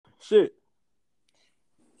Shit.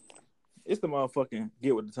 It's the motherfucking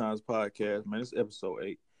Get With The Times podcast, man. It's episode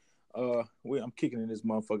 8. I'm kicking in this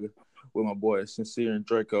motherfucker with my boys, Sincere and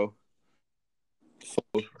Draco.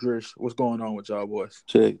 Drish, what's going on with y'all boys?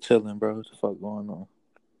 Chilling, bro. What the fuck going on?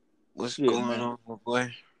 What's Shit, going man. on, my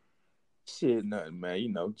boy? Shit, nothing, man. You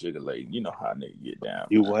know, jiggling. You know how nigga get down.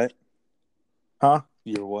 You man. what? Huh?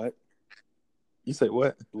 You're what? You say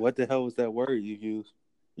what? What the hell was that word you used?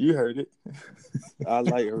 You heard it. I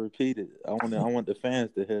like to repeat it. I want the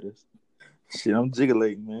fans to hear this. Shit, I'm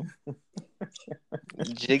jiggling, man.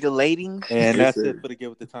 Jiggulating? And Yes, that's sir. it for the Get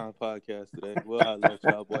With The Time podcast today. Well, I love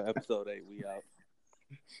y'all, boy. Episode 8, we out.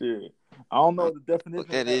 Shit. I don't know what the definition What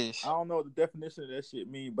that of is. I don't know what the definition of that shit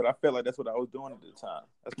mean, but I felt like that's what I was doing at the time.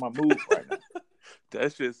 That's my move right now.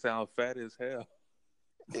 That shit sound fat as hell.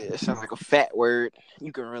 Yeah, it sounds like a fat word.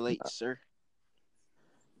 You can relate, sir.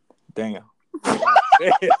 Damn. Damn.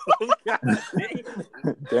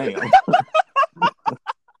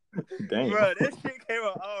 Damn. Bro, that shit came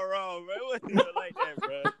out all wrong, bro. It wasn't even like that,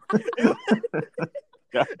 bro.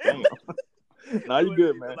 God damn. Nah, you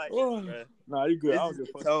good, man. Like that, bro. Nah, you good. I don't give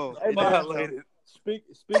a fuck. Hey, man,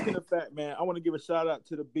 speaking of fact, man, I want to give a shout out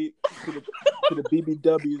to the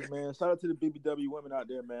BBWs, man. Shout out to the BBW women out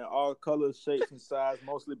there, man. All colors, shapes, and size,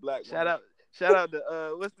 mostly black. Shout out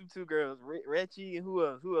to what's them two girls? Reggie and who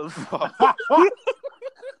else? Who else fought?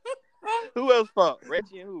 Who else fought?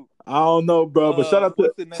 Reggie and who? I don't know, bro. But shout out to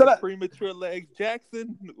what's the name? Premature Legs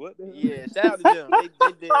Jackson. What the hell? Yeah, shout out to them.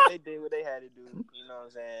 They did what they had to do. You know what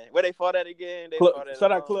I'm saying? Where they fought at again?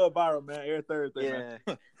 Shout out Club Viral, man. Every Thursday, man.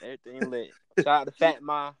 Everything lit. Shout out to Fat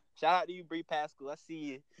Ma. Shout out to you, Bree Pascal. I see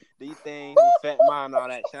you. Do your thing with Fat Ma and all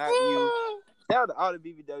that. Shout out to you. Shout out to all the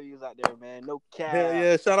BBWs out there, man. No cap. Hell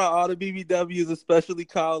yeah. Shout out all the BBWs, especially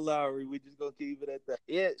Kyle Lowry. We just gonna keep it at that.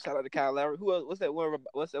 Yeah, shout out to Kyle Lowry. Who else? What's that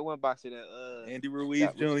one boxer that Andy Ruiz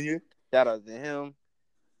Jr. Shout out to him.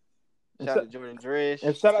 Shout out to Jordan Drish.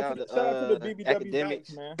 And shout out to the BBW Academics.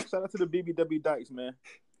 Dykes, man. Shout out to the BBW Dykes, man.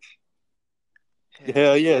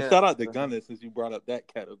 Hell yeah. Shout out to Gunna since you brought up that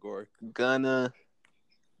category. Gunna.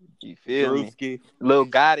 You feel Drewski. me? Lil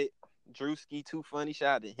Got It. Drewski, too funny.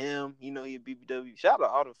 Shout out to him. You know he a BBW. Shout out to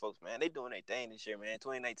all the folks, man. They doing their thing this year, man.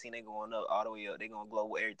 2019, they going up all the way up. They going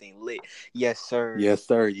global, everything lit. Yes, sir. Yes,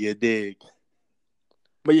 sir. You dig.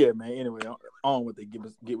 But yeah, man. Anyway, on with the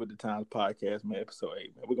Get With The Times podcast, man. Episode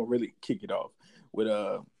 8, man. We're gonna really kick it off with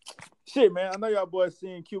shit, man. I know y'all boys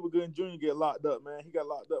seen Cuba Gooding Jr. get locked up, man. He got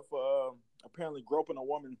locked up for apparently groping a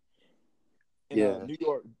woman in a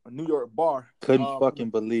New York bar. Couldn't fucking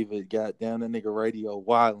believe it. Goddamn, that nigga radio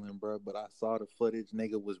wilding, bro. But I saw the footage.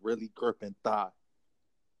 Nigga was really gripping thigh.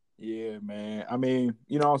 Yeah, man. I mean,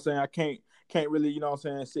 you know what I'm saying? I can't really, you know what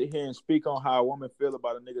I'm saying, sit here and speak on how a woman feel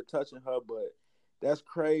about a nigga touching her, but that's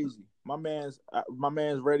crazy. My man's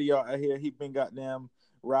radio out here, he been goddamn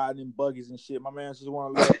riding in buggies and shit. My man just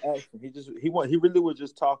want a little action. He really was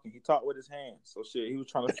just talking. He talked with his hands. So shit, he was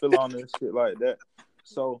trying to fill on this shit like that.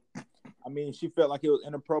 So I mean, she felt like it was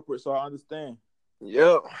inappropriate, so I understand.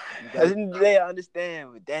 Yo, they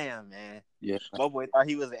understand, but damn, man. Yeah, my boy thought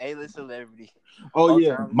he was an A-list celebrity. Oh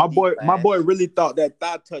yeah, my boy really thought that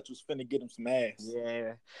thigh touch was finna get him some ass.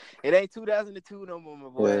 Yeah, it ain't 2002 no more, my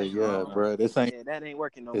boy. Yeah, bro. That ain't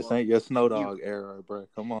working no more. This ain't your Snow Dogg era, bro.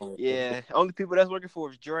 Come on. Yeah, only people that's working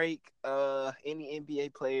for is Drake, any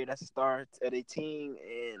NBA player that's a star of their team,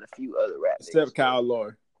 and a few other rappers. Except Kyle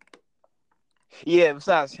Lowry. Yeah,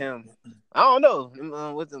 besides him, I don't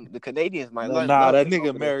know. With them, the Canadians might. That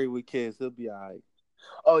nigga married with kids. He'll be all right.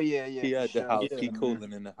 Oh yeah. He at the house. He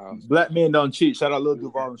cooling in the house. Black men don't cheat. Shout out Lil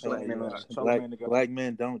Duval and Black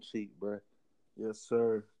men don't cheat, bro. Yes,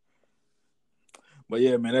 sir. But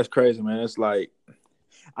yeah, man, that's crazy, man. It's like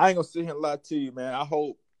I ain't gonna sit here and lie to you, man. I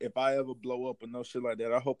hope if I ever blow up or no shit like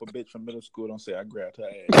that, I hope a bitch from middle school don't say I grabbed her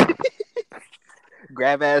ass.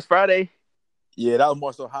 Grab ass Friday. Yeah, that was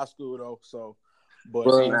more so high school though. So, but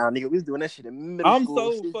nigga, we was doing that shit in middle school.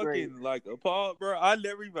 I'm so fucking like appalled, bro. I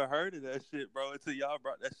never even heard of that shit, bro, until y'all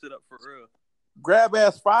brought that shit up for real. Grab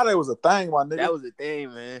ass Friday was a thing, my nigga. That was a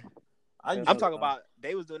thing, man. I'm talking about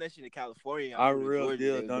they was doing that shit in California. I real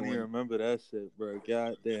deal don't even remember that shit, bro.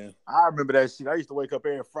 God damn. I remember that shit. I used to wake up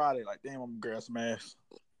every Friday like, damn, I'm gonna grab some ass.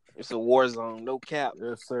 It's a war zone, no cap.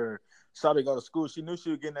 Yes, sir. Shawty go to school. She knew she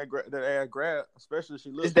was getting that ass grab, especially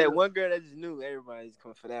she looked. It's that one girl that just knew everybody's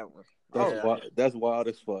coming for that one. That's wild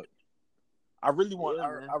as fuck. I really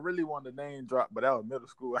want the name drop, but that was middle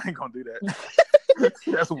school. I ain't gonna do that.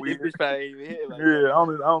 That's weird. I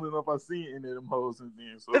don't even know if I seen any of them hoes since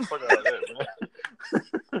then. So fuck out of that,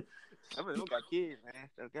 man. I mean, we got kids, man.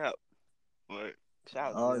 Look out. But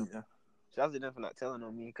shout out to them. Yeah. Shout out to them for not telling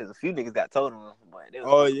on me because a few niggas got told on them. But they was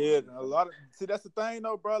Oh fucking yeah, with me. a lot of that's the thing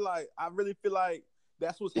though, bro. Like I really feel like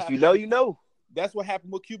that's what's If happening. you know, you know. That's what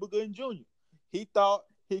happened with Cuba Gooding Jr. He thought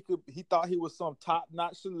he thought he was some top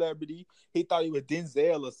notch celebrity. He thought he was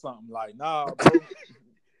Denzel or something. Like, nah, bro,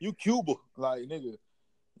 you Cuba, like nigga,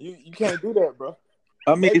 you can't do that, bro.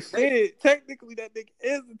 I mean, shit. Technically, that nigga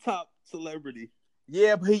is a top celebrity.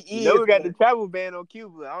 Yeah, but he is. You know, we got the travel ban on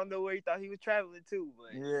Cuba. I don't know where he thought he was traveling to,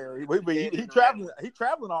 but yeah, he traveling. He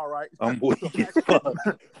traveling all right. I'm weak as fuck.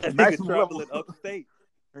 That nigga Maximum traveling level. upstate.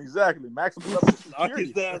 Exactly, maximum level of Knock his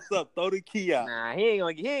security. ass up. Throw the key out. nah, he ain't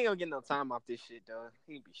gonna get no time off this shit though.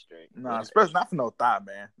 He'll be straight. Nah, especially not for no thigh,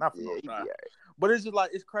 man. Not for Yeah, no he be thigh. alright. But it's just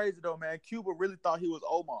like it's crazy though, man. Cuba really thought he was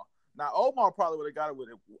Omar. Now Omar probably would have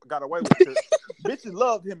got away with it. Bitches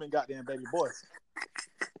loved him and goddamn baby boy.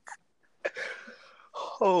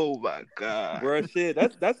 Oh my god, Bro, shit.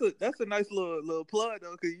 That's a nice little plug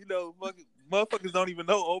though, cause you know, fucking motherfuckers don't even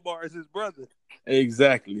know Omar is his brother.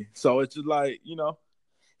 Exactly. So it's just like, you know,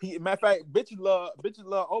 matter of fact, bitches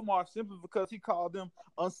love Omar simply because he called them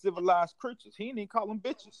uncivilized creatures. He didn't even call them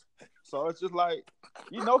bitches. So it's just like,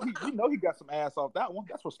 you know he got some ass off that one.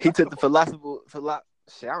 That's what he took the philosophical.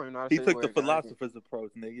 Shit, I don't even know how to He say took the word, dog. philosopher's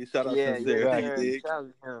approach, nigga. Shout out Yeah, to Sincere. yeah, You yeah. dig? Shout out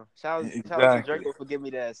to him. Shout out to Exactly. Draco for giving me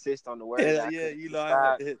that assist on the word. Yeah, that I yeah. couldn't You know, I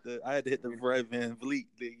had decide. to hit the Fred Van Vliet,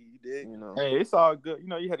 nigga. You dig? You know. Hey, it's all good. You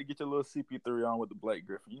know, you had to get your little CP3 on with the Blake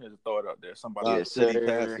Griffin. You had to throw it out there. Somebody. Yeah. Loud Yes, city sir.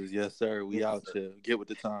 passes, yes sir. We Yes, out sir. here. Get with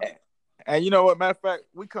the time. And you know what? Matter of fact,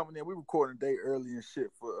 we coming in. We recording a day early and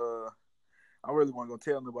shit for. I really wasn't gonna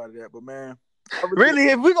tell nobody that, but man, Really,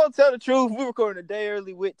 if we gonna tell the truth, we recording a day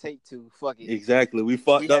early with take 2. Fuck it. Exactly. We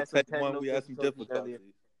fucked had up some take one. We had some technical difficulties. earlier.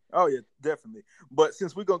 Oh yeah, definitely. But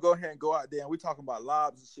since we're gonna go ahead and go out there and we're talking about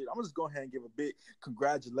lobs and shit, I'm gonna just go ahead and give a big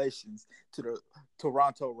congratulations to the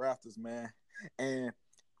Toronto Raptors, man. And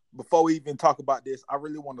before we even talk about this, I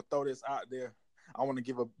really want to throw this out there. I want to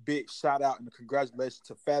give a big shout out and a congratulations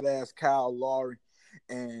to fat ass Kyle Lowry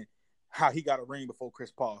and how he got a ring before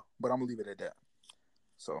Chris Paul. But I'm gonna leave it at that.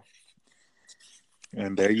 So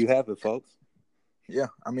And there you have it, folks. yeah,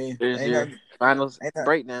 I mean, There's ain't your nothing- finals ain't that-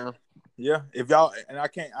 breakdown. yeah. If y'all and I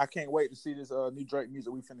can't wait to see this new Drake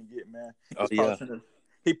music we finna get, man. Oh It's yeah.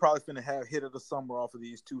 He probably finna have hit of the summer off of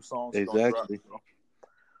these 2 songs. Exactly.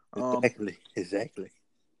 Exactly. Exactly.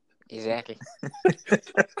 Exactly.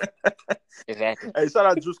 Exactly. Hey, shout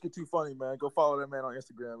out Drewski Too Funny, man. Go follow that man on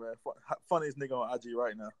Instagram, man. Funniest nigga on IG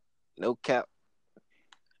right now. No cap.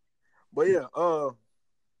 But yeah, all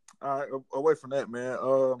right, away from that, man.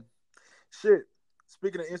 Shit.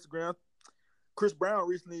 Speaking of Instagram, Chris Brown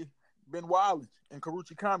recently been wilding in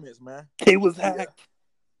Karuchi comments, man. He was hacked.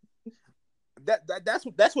 That's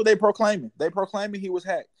what they proclaiming. They proclaiming he was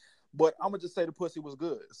hacked. But I'm gonna just say the pussy was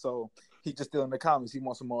good. So he just still in the comments. He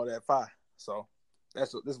wants some more of that fire. So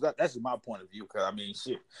that's just my point of view. Cause I mean,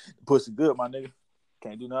 shit, the pussy good, my nigga.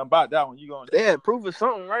 Can't do nothing about that one. You going? They had proof of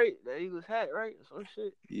something, right? That he was hacked, right? Some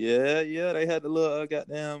shit. Yeah. They had the little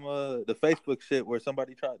goddamn the Facebook shit where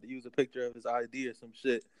somebody tried to use a picture of his ID or some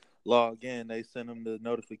shit. Log in, they sent him the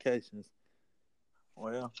notifications.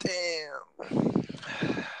 Well,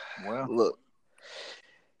 Damn. well. Look,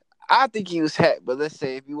 I think he was hacked, but let's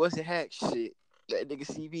say if he wasn't hacked, shit, that nigga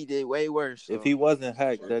CV did way worse. So. If he wasn't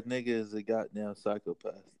hacked, that nigga is a goddamn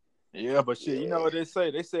psychopath. Yeah, but shit, you know what they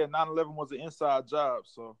say? They said 9/11 was an inside job.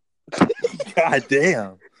 So, God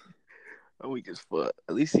damn. I'm weak as fuck.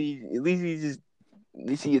 At least he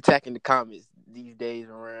attacking the comments these days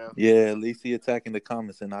around. Yeah, at least he attacking the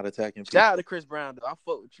comments and not attacking people. Shout out to Chris Brown though. I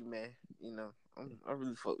fuck with you, man. You know, I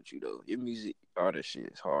really fuck with you though. Your music, all that shit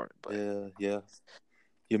is hard. But Yeah.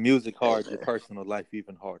 Your music hard, your personal life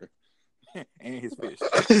even harder. and his fist.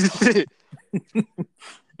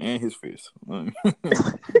 And his fist.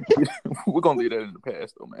 We're gonna leave that in the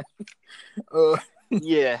past, though, man.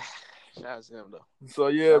 yeah. Shout out to him though. So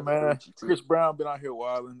yeah, Shout out to man. Gucci, too. Chris Brown been out here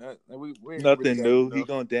wilding. We ain't Nothing really new. got He enough.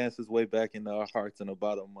 gonna dance his way back into our hearts in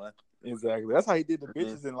about a month. Exactly. That's how he did the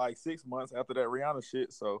bitches in like 6 months after that Rihanna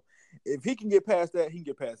shit. So if he can get past that, he can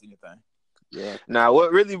get past anything. Yeah. Now,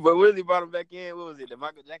 what really brought him back in? What was it? The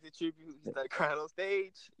Michael Jackson tribute? He started crying on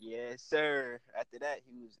stage. Yes, sir. After that,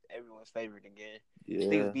 he was everyone's favorite again. I think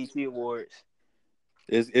it Yeah. was BT Awards.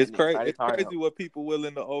 It's And crazy. he It's started crazy what people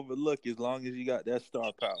willing to overlook as long as you got that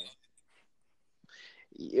star power.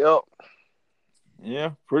 Yep.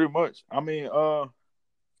 Yeah, pretty much. I mean,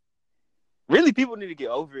 Really, people need to get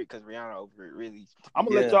over it because Rihanna over it. Really, I'm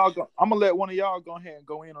gonna let Yeah. y'all go. I'm gonna let one of y'all go ahead and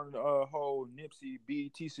go in on the whole Nipsey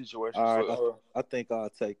BET situation. All right, So, I think I'll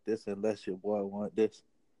take this unless your boy want this.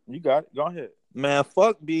 You got it. Go ahead. Man,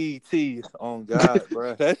 fuck BET on God,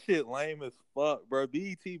 bro. That shit lame as fuck, bro.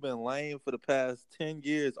 BET been lame for the past 10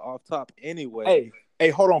 years off top anyway. Hey,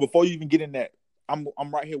 hold on. Before you even get in that, I'm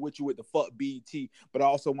right here with you with the fuck BET, but I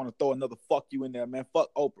also want to throw another fuck you in there, man. Fuck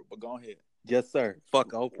Oprah, but go ahead. Yes, sir.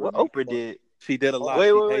 Fuck Oprah. What nigga. Oprah did? She did a lot. Wait,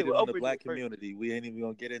 She wait, hated what on the Oprah black did first? community. We ain't even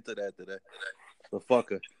gonna get into that today. But fuck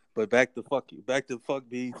her. But back to fuck you. Back to fuck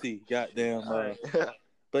BET. Goddamn.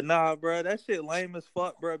 But nah, bro, that shit lame as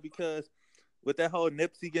fuck, bro. Because with that whole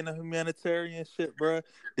Nipsey getting a humanitarian shit, bro,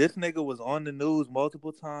 this nigga was on the news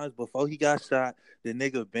multiple times before he got shot. The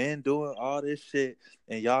nigga been doing all this shit,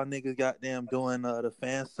 and y'all niggas goddamn doing the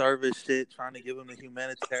fan service shit, trying to give him the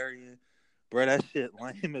humanitarian. Bro, that shit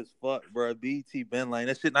lame as fuck, bro. BET been lame.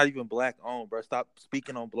 That shit not even black owned, bro. Stop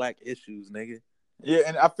speaking on black issues, nigga. Yeah,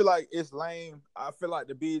 and I feel like it's lame. I feel like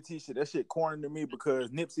the BET shit, that shit corny to me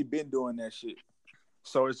because Nipsey been doing that shit.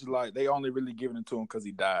 So it's like they only really giving it to him because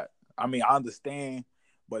he died. I mean, I understand,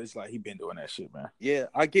 but it's like he been doing that shit, man. Yeah,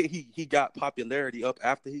 I get he got popularity up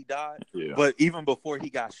after he died, Yeah. but even before he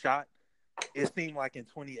got shot, it seemed like in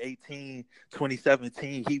 2018,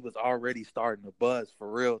 2017, he was already starting to buzz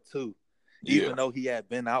for real too. Even though he had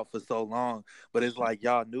been out for so long, but it's like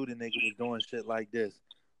y'all knew the nigga was doing shit like this.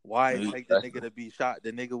 Why it take the nigga to be shot?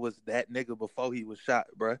 The nigga was that nigga before he was shot,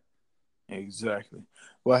 bruh. Exactly.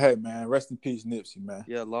 Well, hey, man, rest in peace, Nipsey, man.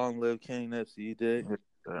 Yeah, long live King Nipsey, you dig?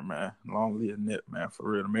 Yeah, man, long live Nip, man, for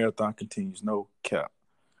real. The marathon continues, no cap.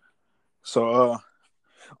 So,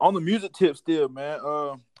 on the music tip still, man,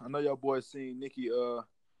 I know y'all boys seen Nicki,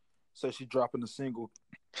 say she dropping a single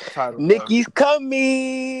titled Nicki's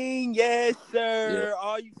coming, yes sir. Yeah.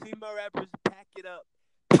 All you female rappers, pack it up.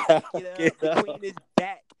 Pack it up. The queen is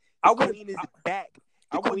back. The queen is back.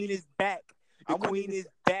 The queen is back. The queen is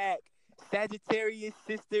back. Sagittarius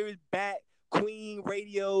sister is back. Queen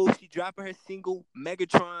Radio. She dropping her single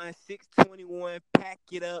Megatron 621. Pack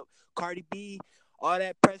it up. Cardi B. All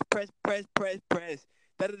that press. That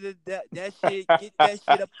shit. Get that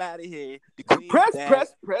shit up out of here. The queen press.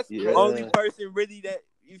 Yeah. Only person really that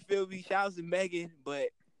you feel me shouts to Megan, but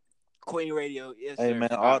Queen Radio. Yes, Hey sir.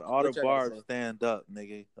 man, all the barbs stand up,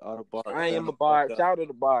 nigga. All the barbs. I am a barb. Shout out to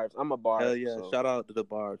the barbs. I'm a barb. Hell yeah! So. Shout out to the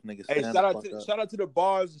barbs, nigga. Hey, Stand shout up. out to the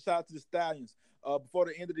bars and shout out to the Stallions. Before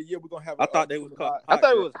the end of the year, we're gonna have. I thought they was called. I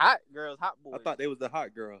thought it was hot girls, hot boys. I thought they was the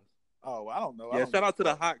hot girls. Oh, I don't know. Yeah, shout out to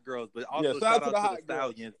the hot girls, but also shout out to the hot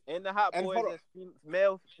Stallions and the hot boys.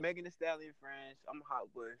 Male Megan Thee Stallion friends. I'm a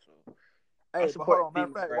hot boy, so. Hey, but hold on. Matter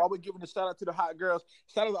of fact, while we're giving a shout out to the hot girls,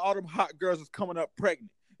 shout out to all them hot girls that's coming up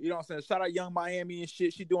pregnant. You know what I'm saying? Shout out Young Miami and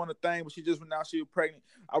shit. She doing the thing, but she just went out. She was pregnant.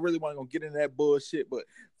 I really want to go get into that bullshit, but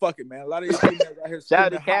fuck it, man. A lot of these females out here.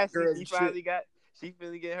 Shout out to Cassie. She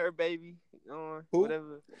finally get her baby on. Who?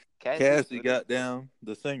 Whatever. Cassie got down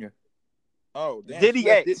the singer. Oh, damn. Diddy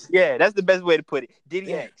X. Yeah, that's the best way to put it.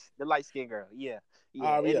 Diddy X, the light skinned girl. Yeah.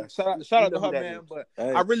 Yeah. Shout out to her, man. Is. But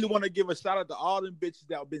hey. I really want to give a shout out to all them bitches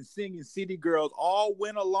that have been singing City Girls all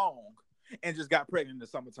winter long and just got pregnant in the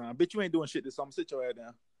summertime. Bitch, you ain't doing shit this summer. Sit your ass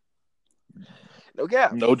down. No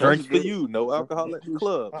cap. No drinks for you. No alcohol at the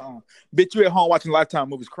club. Bitch, you at home watching Lifetime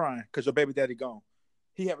movies crying because your baby daddy gone.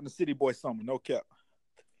 He having a city boy summer. No cap.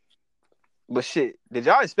 But shit, did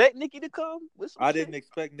y'all expect Nicki to come? I didn't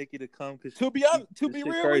expect Nicki to come because to be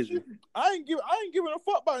real with you, I ain't giving a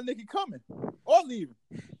fuck about Nicki coming or leaving.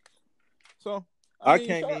 So I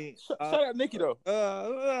mean, shout out Nicki though.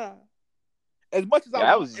 As much as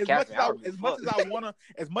I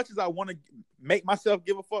want to make myself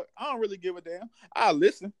give a fuck, I don't really give a damn. I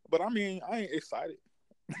listen, but I mean, I ain't excited.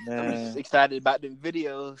 I'm just excited about the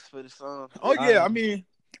videos for the song. Oh yeah, I mean,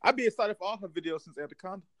 I'd be excited for all her videos since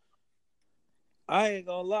Anaconda. I ain't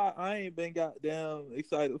gonna lie, I ain't been goddamn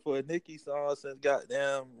excited for a Nicki song since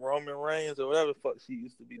goddamn Roman Reigns or whatever the fuck she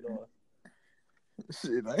used to be doing.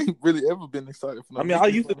 Shit, I ain't really ever been excited for no. I mean, I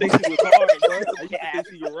used to think she was hard, bro. I used to think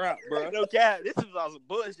she could rap, bro. No cap, this was all some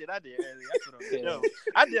bullshit I did earlier.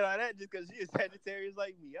 I did all that just because she is Sagittarius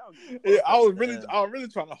like me. I was really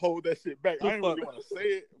trying to hold that shit back. I didn't really want to say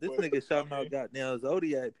it. This nigga shouting out goddamn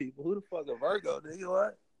Zodiac people. Who the fuck a Virgo, nigga?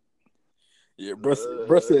 What? Yeah, bro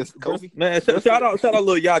says Kobe. Man, shout out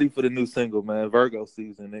Lil Yachty for the new single, man. Virgo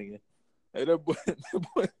season, nigga. Hey, that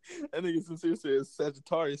nigga sincere says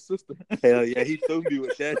Sagittarius sister. Hell yeah, he threw me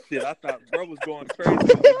with that shit. I thought bro was going crazy with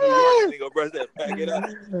the New York nigga. Bro said, pack it up.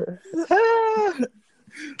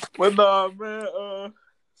 But nah, man.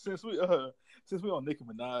 Since we on Nicki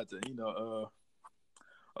Minaj, and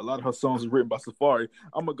a lot of her songs are written by Safari.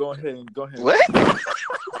 I'm gonna go ahead. What?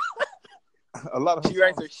 A lot of she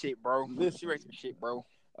writes her shit, bro. She writes her shit, bro.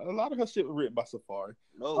 A lot of her shit was written by Safari.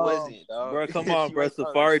 No, it wasn't, dog. Bro, come on, bro.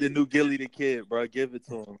 Safari, the new Gilly the Kid, bro. Give it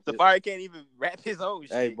to him. Safari can't even rap his own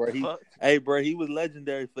shit. Hey, bro, he was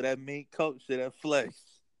legendary for that mean coat shit, that flex.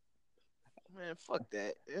 Man, fuck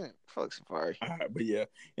that. Yeah, fuck Safari. All right, but yeah.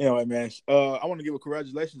 Anyway, man. I want to give a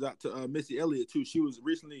congratulations out to Missy Elliott too. She was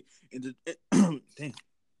recently damn.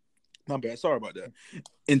 My bad. Sorry about that.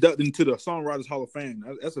 Inducted into the Songwriters Hall of Fame.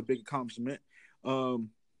 That's a big accomplishment.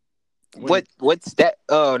 What's that?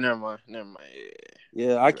 Oh, never mind.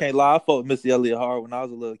 Yeah, I can't lie. I fought Missy Elliott hard when I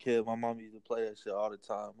was a little kid. My mom used to play that shit all the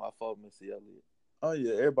time. I fought Missy Elliott. Oh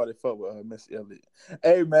yeah, everybody fuck with Missy Elliott.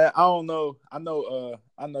 Hey man, I don't know. I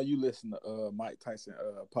know you listen to Mike Tyson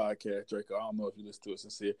podcast, Draco. I don't know if you listen to it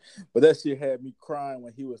sincere, but that shit had me crying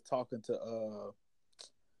when he was talking to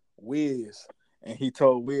Wiz, and he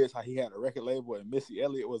told Wiz how he had a record label and Missy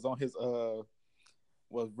Elliott was on his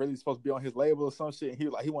was really supposed to be on his label or some shit. And he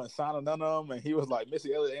was like, he wasn't signing none of them, and he was like,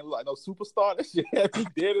 Missy Elliott ain't like no superstar. That shit had me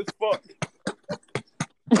dead as fuck.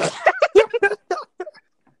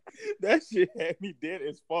 That shit had me dead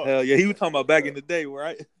as fuck. Hell yeah, he was talking about back in the day,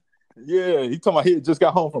 right? Yeah, he talking about he just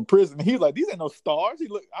got home from prison. He was like, these ain't no stars. He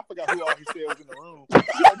looked, I forgot who all he said was in the room. He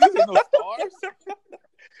like, these ain't no stars.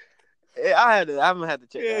 Yeah, I'm gonna have to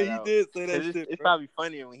check that out. Yeah, he did say that shit. It's probably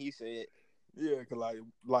funnier when he said it. Yeah, cause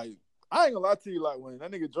like I ain't gonna lie to you, like when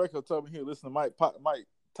that nigga Draco told me he would listen to Mike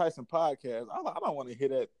Tyson podcast, I don't want to hear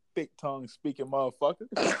that thick tongue speaking motherfucker.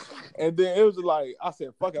 And then it was just like, I said,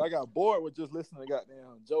 fuck it. I got bored with just listening to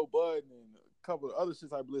goddamn Joe Budden and a couple of other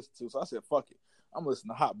shits I've listened to. So I said, fuck it. I'm listening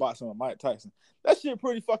to Hot Boxing with Mike Tyson. That shit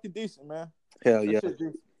pretty fucking decent, man. Hell yeah.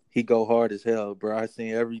 He go hard as hell, bro. I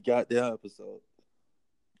seen every goddamn episode.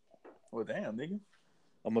 Well, damn, nigga.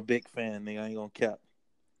 I'm a big fan, nigga. I ain't gonna cap.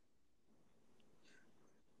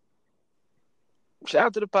 Shout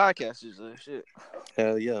out to the podcasters and shit.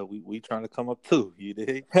 Hell yeah, we trying to come up too. You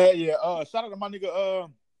dig? Hell yeah. Shout out to my nigga.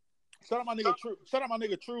 Shout out my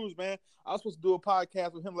nigga Trues, man. I was supposed to do a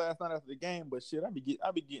podcast with him last night after the game, but shit, I be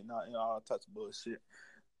getting out in all types of bullshit.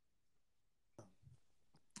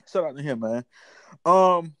 Shout out to him, man.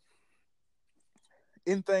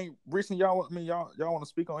 Anything recent y'all want to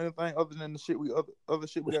speak on anything other than the shit other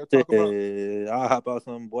shit we gotta talk about? I'll hop out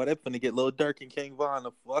some boy. They finna get Lil Durk and King Von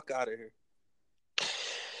the fuck out of here.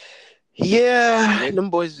 Yeah, them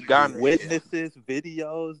boys is gone. Witnesses,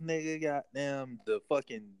 videos, nigga. Goddamn, the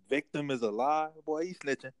fucking victim is alive. Boy, he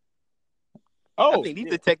snitching. Oh, I think these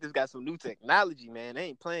detectives got some new technology, man. They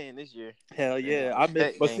ain't playing this year. Hell yeah, I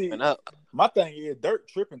miss. But see, my thing is, Dirk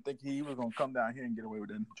tripping, think he was gonna come down here and get away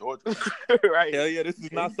with it in Georgia. Right? Hell yeah, this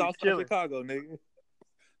is not Southside Chicago, nigga.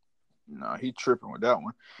 No, he tripping with that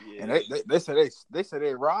one. Yeah. And they said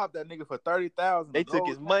they robbed that nigga for $30,000. They took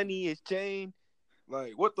his money, his chain.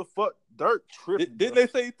 Like, what the fuck? Dirk tripping. Didn't they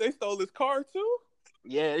say they stole his car too?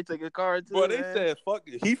 Yeah, they took his car too. But they said, fuck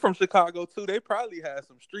it. He from Chicago too. They probably had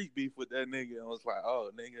some street beef with that nigga and was like, oh,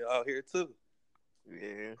 nigga out here too.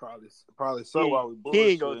 Yeah. Probably so. While we bullshit. He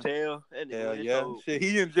ain't gonna tell. Hell yeah. Shit,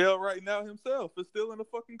 he in jail right now himself for stealing a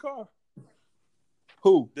fucking car.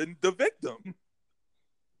 Who? The victim.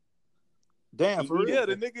 Damn, for real? Yeah,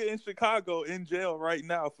 the nigga in Chicago in jail right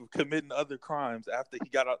now for committing other crimes after he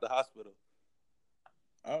got out the hospital.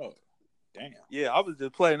 Oh, damn. Yeah, I was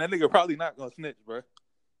just playing. That nigga probably not gonna snitch, bro.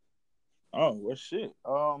 Oh, well, shit.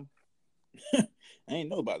 I ain't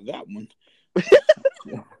know about that one. This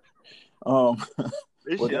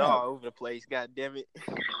shit all over the place. God damn it.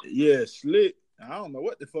 Yeah, slick. I don't know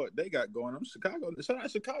what the fuck they got going on. Chicago,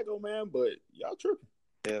 man, but y'all tripping.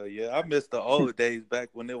 Hell yeah, I miss the old days back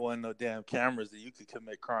when there wasn't no damn cameras and you could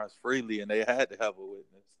commit crimes freely and they had to have a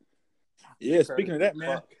witness. Yeah, speaking of that,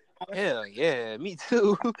 man. Fuck. Hell yeah, me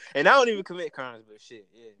too. And I don't even commit crimes, but shit,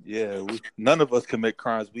 yeah. Yeah, none of us commit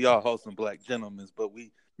crimes. We are wholesome black gentlemen, but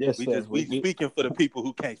we speaking for the people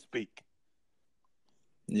who can't speak.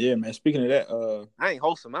 Yeah, man. Speaking of that, I ain't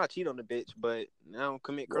wholesome. I'll cheat on the bitch, but I don't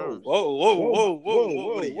commit crimes.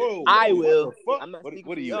 Whoa. I will. I'm not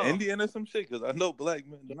what are you, Indian or some shit? Because I know black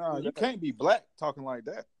men. No, you can't be black talking like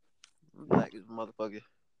that. Black is a motherfucker.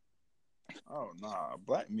 Oh nah,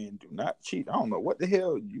 black men do not cheat. I don't know what the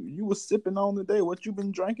hell you was sipping on today. What you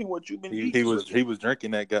been drinking? What you been eating? He was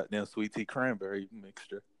drinking that goddamn sweet tea cranberry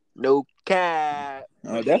mixture. No cap.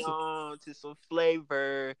 That's on to some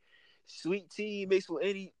flavor. Sweet tea mixed with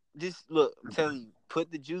any. Just look, I'm telling you, put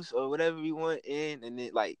the juice or whatever you want in, and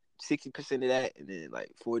then like 60% of that, and then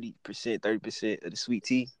like 40%, 30% of the sweet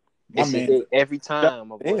tea. My It's a man, hit every time,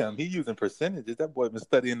 my boy. Damn, he using percentages. That boy been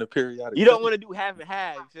studying the periodic. You don't want to do half and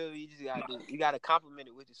half. You feel me? You just gotta do. You gotta compliment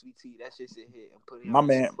it with the sweet tea. That's just a hit. And put it on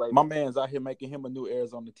some flavor. my man's out here making him a new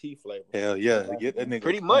Arizona tea flavor. Hell yeah, get that nigga.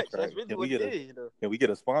 Pretty much. That's really what it is. You know? Can we get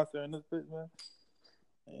a sponsor in this bitch, man?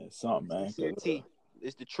 Yeah, something, man. Sincere tea.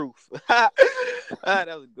 It's the truth. That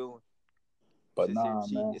was a good one. But Sincere nah,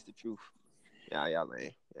 tea, man. it's the truth. Y'all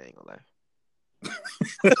lame. I ain't gonna lie.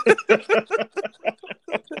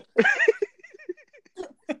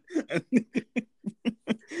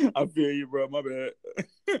 I feel you, bro. My bad.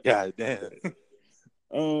 God damn.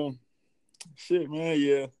 Shit, man.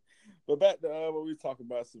 Yeah, but back to what we talking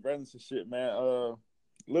about, surveillance and shit, man.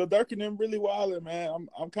 Lil Durk and them really wilding, man.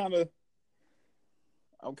 I'm kind of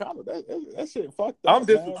that shit fucked up. I'm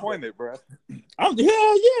disappointed, bro. Yeah,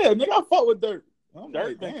 nigga. I fuck with Durk.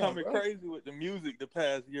 Durk been coming crazy with the music the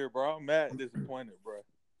past year, bro. I'm mad and disappointed, bro.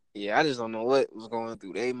 Yeah, I just don't know what was going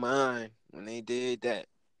through their mind when they did that.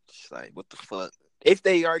 Just like, what the fuck? If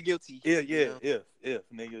they are guilty. Yeah, you know? if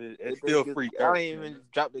nigga, it's If still they free. guilty, I ain't even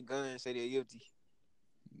drop the gun and say they're guilty.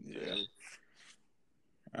 Yeah.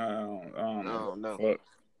 I don't know. Fuck.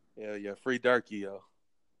 Yeah, free Durky, yo.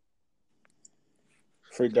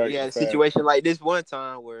 Free Durk. Yeah, a situation like this one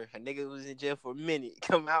time where a nigga was in jail for a minute,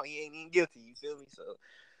 come out, he ain't even guilty. You feel me? So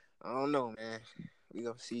I don't know, man. We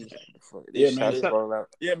gonna see. Yeah,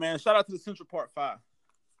 man. Shout out to the Central Park 5.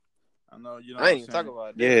 I know you know. I ain't even talking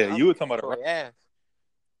about that. Yeah, you were talking about it. Ass.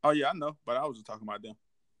 Oh yeah, I know, but I was just talking about them.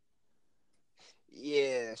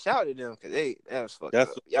 Yeah, shout out to them because that was fucked up.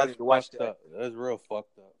 Y'all need to watch that. That's real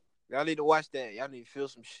fucked up. Y'all need to watch that. Y'all need to feel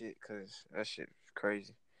some shit because that shit is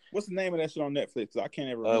crazy. What's the name of that shit on Netflix? I can't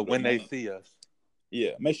ever remember. When They See Us.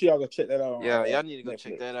 Yeah, make sure y'all go check that out. Yeah, y'all need to go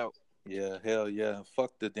check that out. Yeah, hell yeah.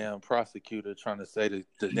 Fuck the damn prosecutor trying to say the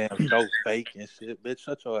damn show fake and shit. Bitch,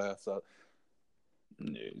 shut your ass up.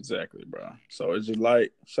 Yeah, exactly, bro. So it's just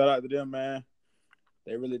like, shout out to them, man.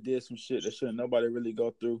 They really did some shit that shouldn't nobody really go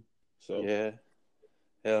through. So yeah,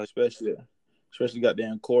 hell, especially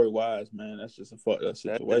goddamn Corey Wise, man. That's just a fucked up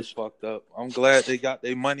situation. That's fucked up. I'm glad they got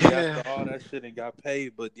their money after all that shit and got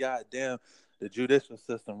paid, but goddamn, the judicial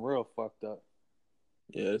system real fucked up.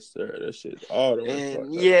 Yes, sir. That shit's all the way fucked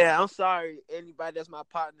up. Yeah, I'm sorry, anybody that's my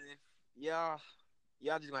partner. Y'all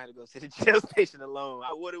just gonna have to go to the jail station alone.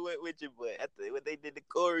 I would have went with you, but after what they did to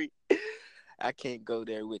Corey, I can't go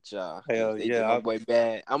there with y'all. Hell they yeah, my boy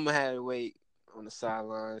bad. I'm gonna have to wait on the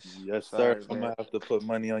sidelines. Yes, sir. I'm gonna have to put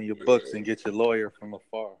money on your books and get your lawyer from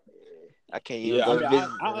afar. I can't even go visit.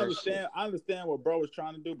 I understand what bro was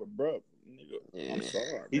trying to do, but bro, nigga, I'm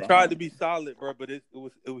sorry. Bro. He tried to be solid, bro, but he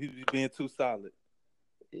was being too solid.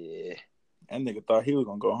 Yeah. That nigga thought he was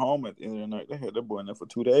gonna go home at the end of the night. They had that boy in there for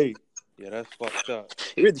 2 days. Yeah, that's fucked up.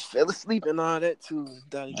 He really fell asleep and all that too.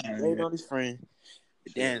 Thought he laid on his friend.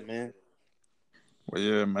 But damn, man. Well,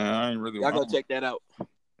 yeah, man. I ain't really. Y'all go check that out.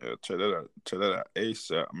 Yeah, check that out. Check that out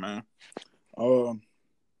ASAP, man.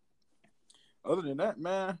 Other than that,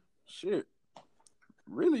 man, shit.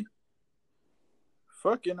 Really.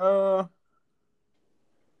 Fucking I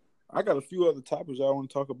got a few other topics I want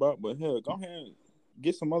to talk about, but hell, go ahead and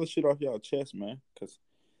get some other shit off y'all chest, man. Cause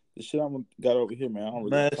the shit I got over here, man. I don't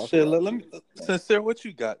really talk about let me Sincere, what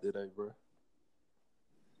you got today, bro?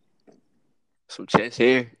 Some chest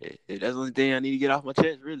hair. That's the only thing I need to get off my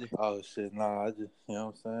chest, really. Oh shit, nah, I just, you know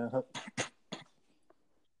what I'm saying?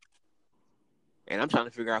 And I'm trying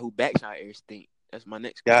to figure out who backshot air stink. That's my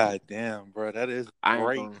next question. God damn, bro, that is a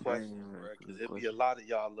great question, bro. Because there be a lot of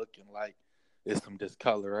y'all looking like there's some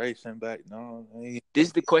discoloration back. No, this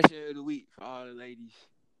is the question of the week for all the ladies.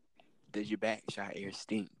 Does your backshot air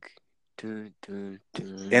stink? Dun, dun,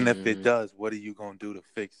 dun. And if it does, what are you gonna do to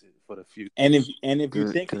fix it for the future? And if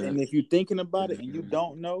you're thinking about it and you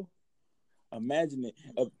don't know, imagine it.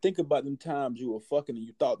 Think about them times you were fucking and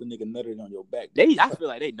you thought the nigga nutted on your back. I feel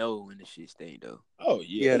like they know when the shit stink though. Oh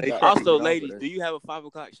yeah. Also, ladies, do you have a 5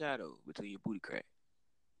 o'clock shadow between your booty crack?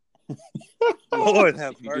 Lord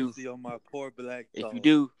have mercy on my poor black soul. If you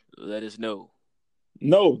do, let us know.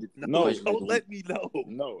 No, don't let me know.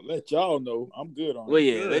 No, let y'all know. I'm good on it. Well,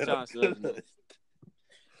 yeah, let y'all know.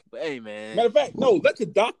 But hey, man. Matter of fact, no, let your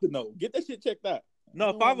doctor know. Get that shit checked out.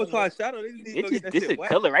 No, 5 o'clock shadow. They just need to go get that shit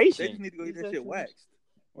waxed. Coloration. They just need to go get that shit waxed.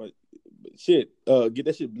 What? Get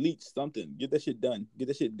that shit bleached, something. Get that shit done. Get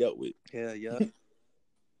that shit dealt with. Hell yeah.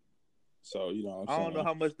 So, you know what I'm saying? I don't know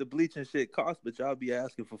how much the bleaching shit costs, but y'all be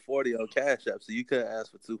asking for 40 on Cash App, so you could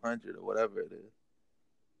ask for 200 or whatever it is.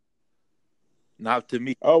 Not to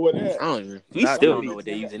me. Oh, what that? We still don't know what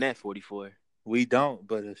they're using that 44. We don't,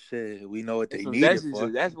 but shit, we know what they need it for.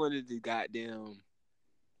 That's one of the goddamn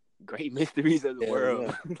Great mysteries of the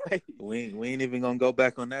world. Like, we ain't even gonna go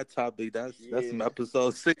back on that topic. That's some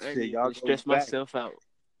episode 6 shit. Y'all go stress back. myself out.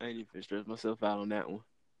 I ain't even stress myself out on that one.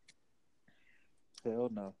 Hell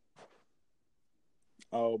no.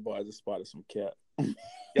 Oh boy, I just spotted some cat.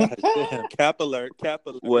 God damn. Cap alert.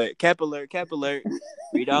 What? Cap alert.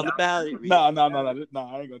 Read all about it. No, I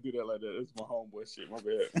ain't gonna do that like that. It's my homeboy shit. My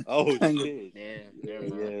bad. Oh shit.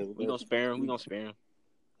 Yeah. We gonna spare him.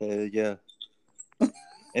 Hell yeah.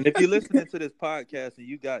 And if you're listening to this podcast and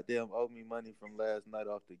you goddamn owe me money from last night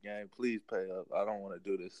off the game, please pay up. I don't want to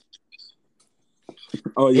do this.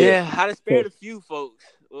 Oh yeah. I done spared a few folks.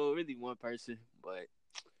 Well, really one person, but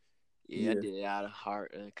I did it out of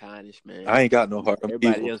heart and kindness, man. I ain't got no heart.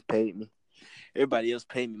 Everybody else paid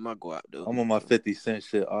me my go out though. I'm on my 50 Cent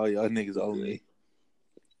shit. All y'all niggas owe me.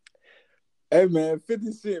 Hey man,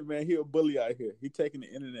 50 Cent, man, he a bully out here. He taking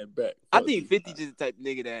the internet back. I think 50 just the type of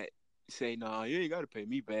nigga that say, "Nah, you ain't gotta pay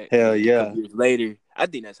me back." Hell yeah. Years later, I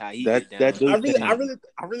think that's how he get down.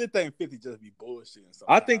 I really think 50 just be bullshitting.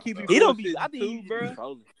 I think he be. He don't be. I think too, he bro. be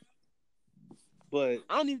trolling. But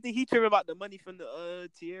I don't even think he tripping about the money from the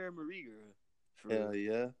Tierra Marie girl. Hell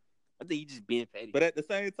yeah. I think he just being petty. But at the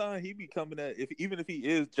same time, he be coming at even if he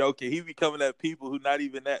is joking, he be coming at people who not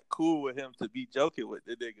even that cool with him to be joking with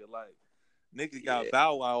the nigga. Like nigga got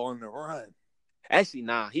Bow Wow on the run. Actually,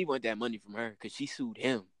 nah, he want that money from her because she sued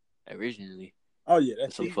him originally. Oh yeah,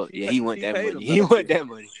 that's so fuck. Yeah, he want that money. He want that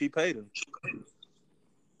money. She paid him.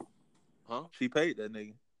 Huh? She paid that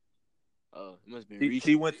nigga. Oh, it must be.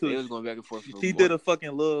 She went to. They was going back and forth. She did a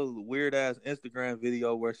fucking little weird ass Instagram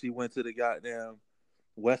video where she went to the goddamn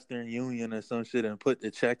Western Union or some shit and put the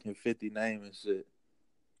check in 50 name and shit.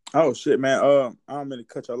 Oh shit, man. I don't mean to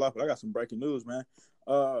cut y'all off, but I got some breaking news, man.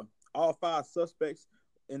 All 5 suspects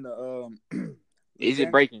in the Is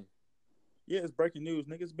it breaking? Yeah, it's breaking news,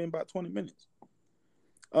 nigga. It's been about 20 minutes.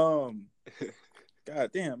 God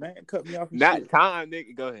damn, man, cut me off. Not shit. Time,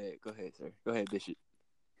 nigga. Go ahead, sir. Go ahead, Bishop.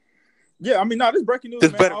 Yeah, I mean, this breaking news.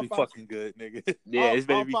 This man. better be fucking good, nigga. Yeah, it's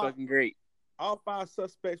better be fucking great. All 5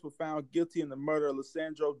 suspects were found guilty in the murder of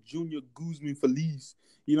Lisandro Jr. Guzman Feliz.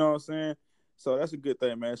 You know what I'm saying? So that's a good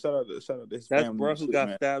thing, man. Shout out to his family. That's bro who got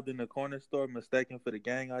man. stabbed in the corner store mistaken for the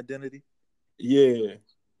gang identity? Yeah.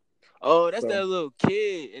 Oh, that's that little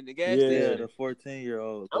kid in the gas station. Yeah, the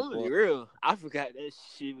 14-year-old. I'm gonna be real. I forgot that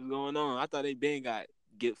shit was going on. I thought they been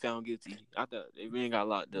found guilty. I thought they been got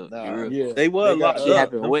locked up. Nah, yeah. They were locked up.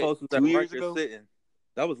 Happened, Them folks was 2 years ago? sitting.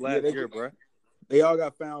 That was last year, bro. They all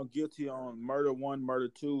got found guilty on murder 1, murder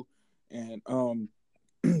 2, and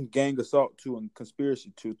gang assault 2 and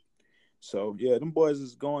conspiracy 2. So yeah, them boys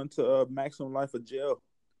is going to maximum life of jail,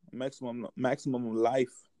 maximum life.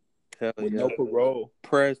 Hell with yeah. no parole.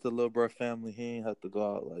 Prayers to Lil Bro family. He ain't have to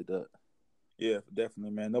go out like that. Yeah,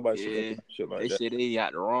 definitely, man. Nobody should do shit like that. They said they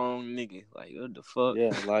got the wrong nigga. Like, what the fuck?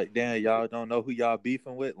 Yeah, like damn, y'all don't know who y'all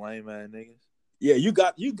beefing with, lame ass niggas. Yeah, you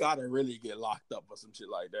gotta really get locked up or some shit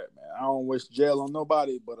like that, man. I don't wish jail on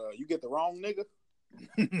nobody, but you get the wrong nigga.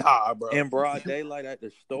 Nah, bro. In broad daylight at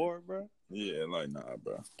the store, bro. Yeah, like nah,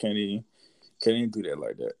 bro. Can't even do that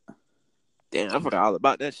like that. Damn, I forgot all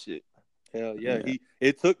about that shit. Hell yeah.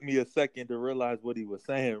 It took me a second to realize what he was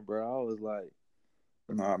saying, bro. I was like,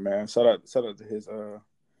 nah, man. Shout out to his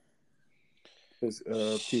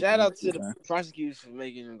shout out to the prosecutors for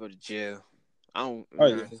making him go to jail. I'm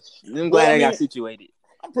glad they got situated.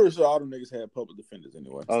 I'm pretty sure all them niggas had public defenders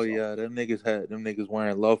anyway. Oh yeah, them niggas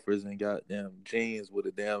wearing loafers and goddamn jeans with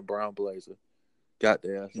a damn brown blazer. Got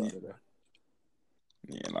their ass out of there.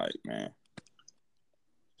 Yeah, like man.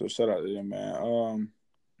 So shout out to them, man.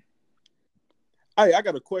 I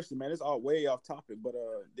got a question, man. It's all way off topic, but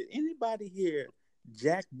did anybody hear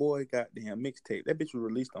Jack Boy goddamn mixtape? That bitch was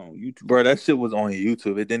released on YouTube. Bro, that shit was on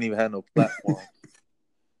YouTube. It didn't even have no platform.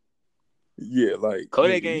 Yeah, like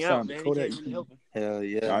Kodak ain't out, man. Kodak He can't really help him. Hell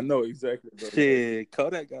yeah. I know exactly. Bro. Shit,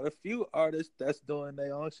 Kodak got a few artists that's doing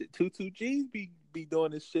their own shit. 22G's be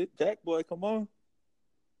doing this shit. Jack Boy, come on.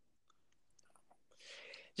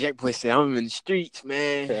 Jack Boy said, I'm in the streets,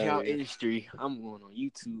 man. Y'all yeah. industry. I'm going on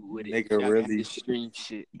YouTube with it. Nigga Y'all really stream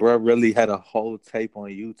shit. Bro really had a whole tape on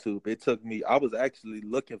YouTube. It took me, I was actually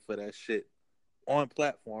looking for that shit on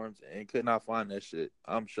platforms and could not find that shit.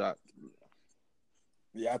 I'm shocked.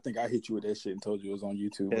 Yeah, I think I hit you with that shit and told you it was on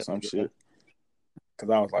YouTube or some shit. Cause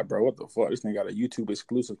I was like, bro, what the fuck? This thing got a YouTube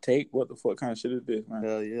exclusive tape. What the fuck kind of shit is this, man?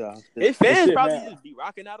 Hell yeah. His fans shit, probably man. just be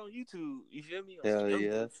rocking out on YouTube. You feel me? Hell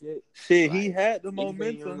yeah. Shit. He Like, had the niggas ain't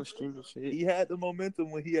momentum. on the stream shit. He had the momentum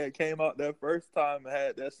when he had came out that first time and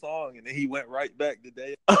had that song, and then he went right back the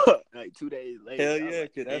day. Like 2 days later. Hell I was yeah,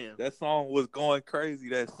 like, cause damn. that song was going crazy.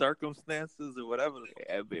 That Circumstances or whatever.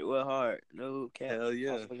 Yeah, but it was hard. No cap. Hell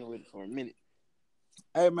yeah. I was fucking with it for a minute.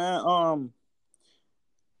 Hey, man.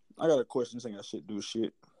 I got a question. This ain't got shit to do with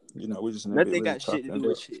shit. You know, we just in a Nothing bit got shit to talking do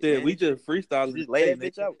with about- shit. Shit, man. we just freestyling. Just lay that today,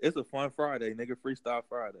 bitch nigga. out. It's a fun Friday, nigga. Freestyle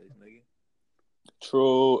Fridays, nigga.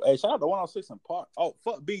 True. Hey, shout out to 106 and Park. Oh,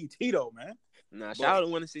 fuck BT though, man. Nah, shout out to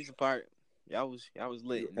 106 apart. Y'all was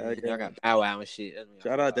lit. Yeah, Man. yeah. Y'all got Bow Wow and shit.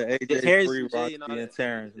 Shout out to AJ, Terrence Free, and Jay Rocky, and all and that.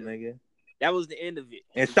 Terrence, nigga. That was the end of it.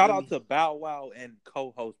 And shout out to Bow Wow and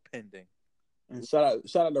co-host Pending. And shout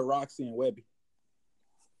out to Roxy and Webby.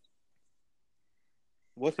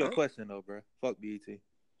 What's your question though, bro? Fuck BET.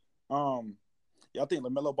 Y'all think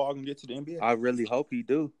LaMelo Ball can get to the NBA? I really hope he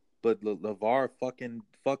do, but LeVar fucking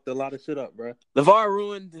fucked a lot of shit up, bro. LeVar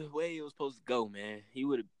ruined the way it was supposed to go, man. It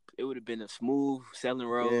would have been a smooth selling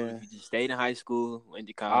road if he just stayed in high school, went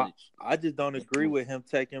to college. I just don't agree with him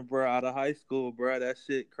taking bro out of high school, bro. That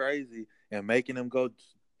shit crazy, and making him go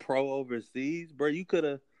pro overseas, bro. You could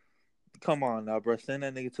have. Come on now, bro. Send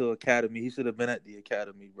that nigga to academy. He should have been at the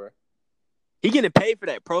academy, bro. He getting paid for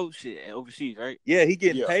that pro shit overseas, right? Yeah, he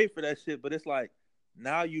getting paid for that shit, but it's like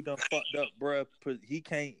now you done fucked up, bro. He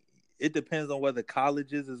can't. It depends on whether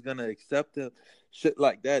colleges is gonna accept him, shit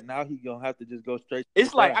like that. Now he gonna have to just go straight.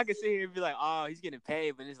 It's like I can sit here and be like, oh, he's getting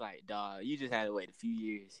paid, but it's like, dog, you just had to wait a few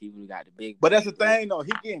years. He would have got the big. But that's the thing, though.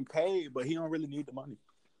 He getting paid, but he don't really need the money.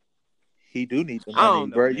 He do need the I don't money,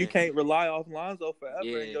 know, bro. man. You can't rely off Lonzo forever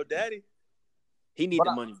Yeah. and your daddy. He need But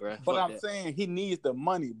the money, bro. But Fuck I'm that. saying he needs the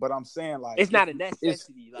money. But I'm saying like It's not a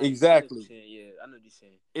necessity. Like, exactly. Yeah, I know what you're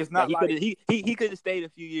saying. It's not like like he could have stayed a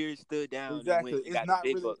few years, stood down. exactly. And went, It's not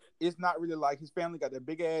really. It's not really like his family got that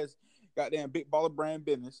big ass, goddamn big baller brand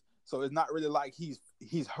business. So it's not really like he's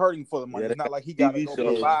hurting for the money. Yeah, it's not like he got to go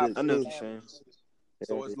provide. I know what you're saying.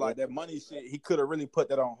 So it's like that money shit. He could have really put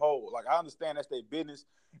that on hold. Like I understand that's their business,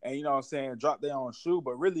 and you know what I'm saying, drop their own shoe.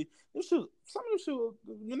 But really, them shoes, some of them shoes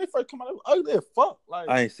when they first come out, they were ugly as fuck. Like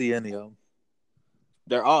I ain't see any of them.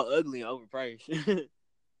 They're all ugly and overpriced.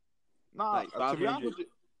 nah, like to be honest with you,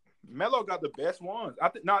 Melo got the best ones.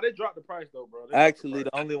 They dropped the price though, bro. Actually,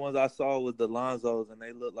 the only ones I saw was the Lonzos, and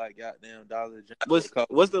they look like goddamn Dollar General.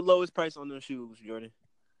 What's the lowest price on those shoes, Jordan?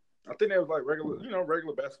 I think they was like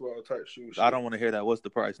regular basketball type shoes. I don't want to hear that. What's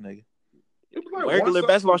the price, nigga? It was like Regular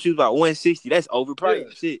basketball shoes about $160. That's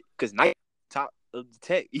overpriced shit. Cause Nike top of the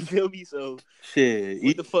tech. You feel me? So Shit.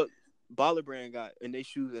 What the fuck Baller Brand got and they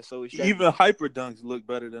shoes that so extravagant. Even Hyper Dunks look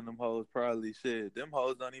better than them hoes. Probably shit. Them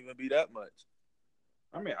hoes don't even be that much.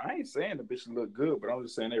 I mean, I ain't saying the bitches look good, but I'm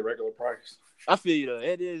just saying they regular price. I feel you though.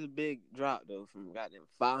 It is a big drop though from goddamn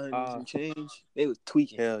 500 and change. They was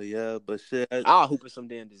tweaking. Hell yeah, but shit. I'll hoop with some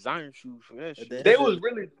damn designer shoes from that shit. They was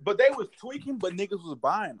tweaking, but niggas was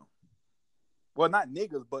buying them. Well, not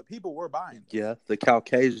niggas, but people were buying them. Yeah, the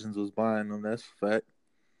Caucasians was buying them. That's a fact.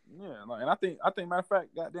 Yeah, like, and I think matter of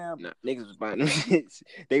fact, goddamn, niggas was buying them shits.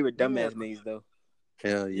 They were dumbass niggas though.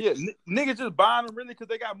 Hell yeah. Niggas just buying them really because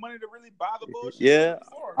they got money to really buy the bullshit. Yeah,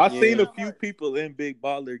 I seen a few people in big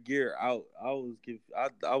baller gear out. I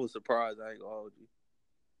was surprised. I ain't gonna hold you.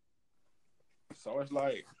 So it's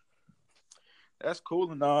like that's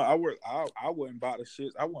cool and all. I wouldn't buy the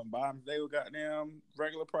shit. I wouldn't buy them if they were goddamn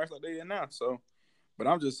regular price like they are now. So, but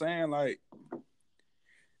I'm just saying like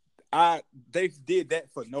they did that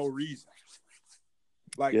for no reason.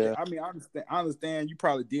 Like I mean, I understand you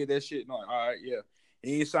probably did that shit and like, all right, yeah.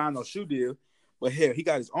 He ain't signed no shoe deal, but hell, he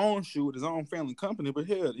got his own shoe with his own family company. But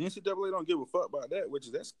hell, the NCAA don't give a fuck about that,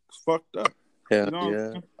 that's fucked up. Hell you know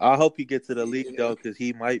yeah. I hope he gets to the league though, because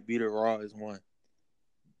he might be the rawest one.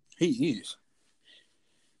 He is.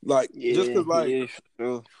 Like just because like,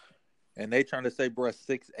 and they trying to say, bro,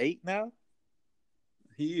 6'8" now.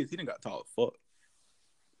 He is. He done got tall as fuck.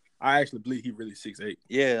 I actually believe he really 6'8".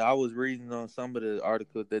 Yeah, I was reading on some of the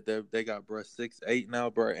articles that they got bro 6'8" now,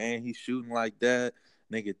 bro, and he's shooting like that.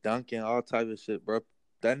 Nigga dunking, all type of shit, bro.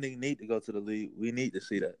 That nigga need to go to the league. We need to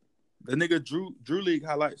see that. The nigga Drew League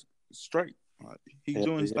highlights straight. Like, he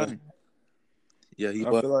doing his thing. Yeah, he I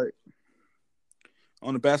feel like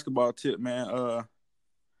on the basketball tip, man,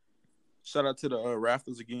 shout out to the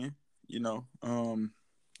Raptors again. You know,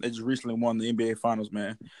 they just recently won the NBA Finals,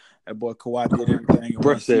 man. That boy Kawhi did everything.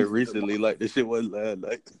 Bro said recently, like this shit wasn't last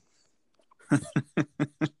night.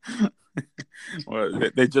 Well,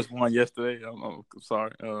 they just won yesterday. I'm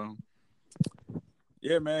sorry.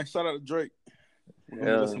 Yeah, man. Shout out to Drake. We're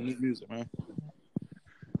gonna listen to new music, man.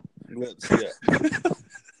 I'm glad to see that.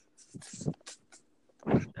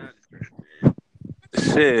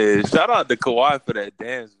 Shit, shout out to Kawhi for that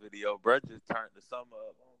dance video, bro. Just turned the summer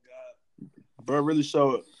up. Oh God, Bro really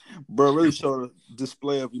showed a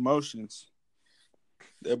display of emotions.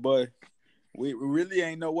 That boy, we really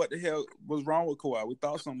ain't know what the hell was wrong with Kawhi. We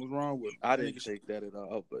thought something was wrong with him. I didn't think that at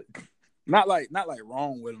all, but not like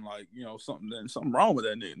wrong with him, like, you know, something wrong with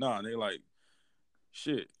that nigga. Nah, they like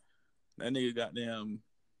shit. That nigga goddamn.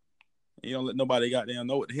 You don't let nobody goddamn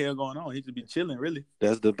know what the hell going on. He should be chilling, really.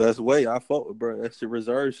 that's the best way. I fought with, bro. That's the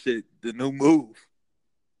reserve shit. The new move.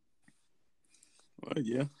 Well,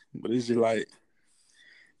 yeah, but it's just like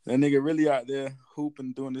that nigga really out there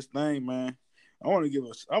hooping, doing this thing, man. I want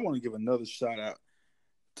to give another shout out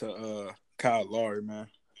to Kyle Lowry, man.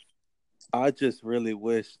 I just really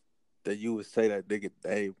wish that you would say that nigga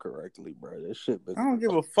name correctly, bro. That shit. I don't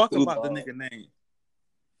give a fuck about the nigga name.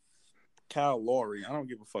 Kyle Lowry. I don't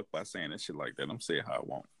give a fuck about saying that shit like that. I'm saying how I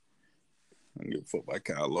want. I don't give a fuck about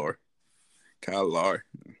Kyle Lowry. Kyle Lowry.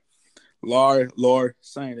 Lowry.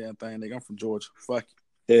 Same damn thing, nigga. I'm from Georgia. Fuck you.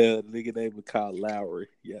 Yeah, the nigga name was Kyle Lowry.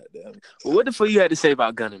 Yeah, damn. Well, what the fuck you had to say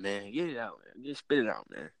about Gunna, man? Get it out, man. Just spit it out,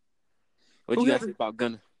 man. What you got to say about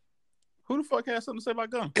Gunna? Who the fuck has something to say about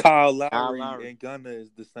Gunna? Kyle Lowry and Gunna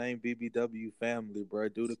is the same BBW family, bro.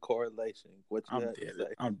 Do the correlation. What you had to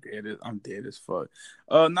say? I'm dead as fuck.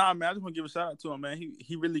 Nah, man. I just want to give a shout out to him, man.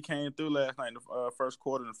 He really came through last night in the first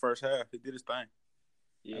quarter and the first half. He did his thing.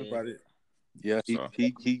 Yeah. That's about it. Yeah, he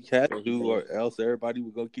had to, or else everybody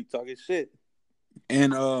would go keep talking shit.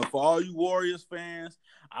 And for all you Warriors fans,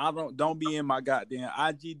 don't be in my goddamn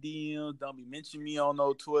IG DMs. Don't be mentioning me on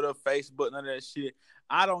no Twitter, Facebook, none of that shit.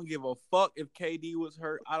 I don't give a fuck if KD was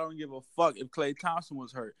hurt. I don't give a fuck if Klay Thompson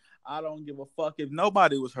was hurt. I don't give a fuck if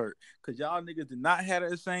nobody was hurt. Because y'all niggas did not have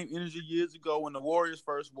that same energy years ago when the Warriors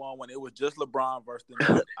first won, when it was just LeBron versus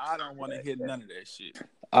them. I don't want to hear none of that shit.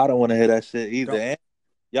 I don't want to hear that shit either. And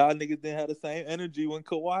y'all niggas didn't have the same energy when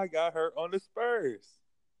Kawhi got hurt on the Spurs.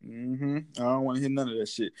 I don't want to hear none of that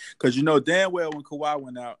shit. Because you know damn well when Kawhi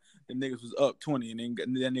went out, the niggas was up 20, and then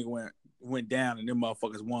that nigga went down, and them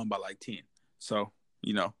motherfuckers won by like 10. So,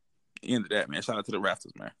 you know, end of that, man. Shout out to the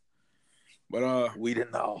Raptors, man. But we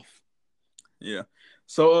didn't know. Yeah.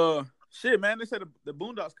 So shit, man. They said the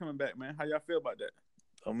Boondocks coming back, man. How y'all feel about that?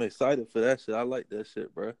 I'm excited for that shit. I like that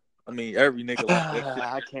shit, bro. I mean, every nigga like that shit.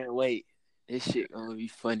 I can't wait. This shit gonna be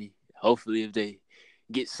funny. Hopefully, if they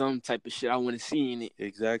get some type of shit I want to see in it.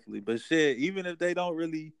 Exactly. But shit, even if they don't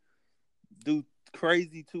really do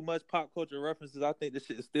crazy too much pop culture references, I think this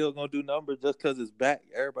shit is still gonna do numbers just because it's back.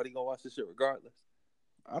 Everybody gonna watch this shit regardless.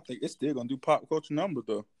 I think it's still gonna do pop culture numbers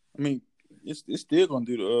though. I mean, it's still gonna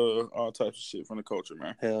do the all types of shit from the culture,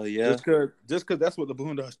 man. Hell yeah. Just cause that's what the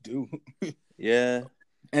Boondocks do. Yeah.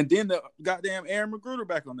 And then the goddamn Aaron McGruder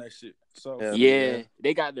back on that shit. So yeah,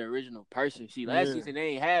 they got the original person. See, last season they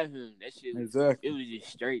ain't have him. That shit, exactly. It was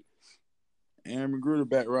just straight. Aaron McGruder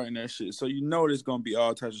back writing that shit. So you know there's gonna be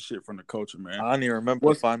all types of shit from the culture, man. I don't even remember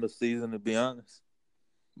the final season, to be honest.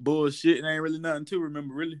 Bullshit, and ain't really nothing to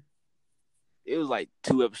remember, really. It was like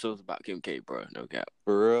 2 episodes about Kim K, bro. No cap.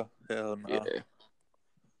 For real? Hell no. Yeah.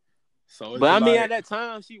 So, but I mean, at that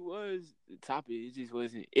time, she was the topic.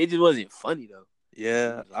 It just wasn't funny though.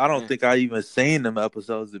 Yeah, I don't think I even seen them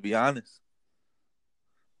episodes, to be honest.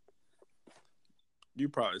 You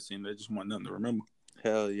probably seen that, just want nothing to remember.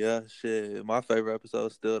 Hell yeah, shit. My favorite episode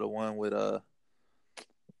is still the one with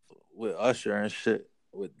Usher and shit,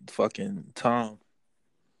 with fucking Tom.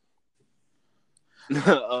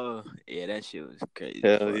 Yeah, that shit was crazy.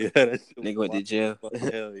 Hell yeah, that shit nigga went to jail.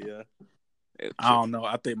 Hell yeah. I don't know.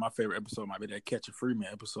 I think my favorite episode might be that Catch a Freeman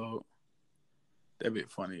episode. That'd be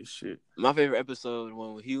funny as shit. My favorite episode, the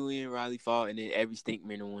one with Huey and Riley fought, and then every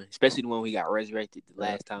Stinkman one, especially the one we got resurrected the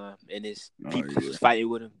last time, and his people was fighting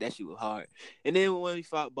with him. That shit was hard. And then when we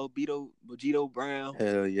fought Bojito Brown,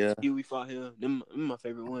 hell yeah, Huey fought him. Them my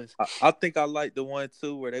favorite ones. I think I like the one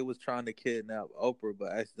too where they was trying to kidnap Oprah,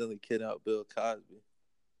 but accidentally kidnapped Bill Cosby.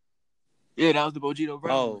 Yeah, that was the Bojito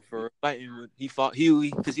Brown. Oh, for fighting. He fought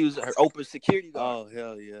Huey because he was her Oprah security guard. Oh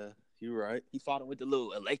hell yeah. You right. He fought him with the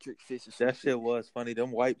little electric fist or something. That shit was funny.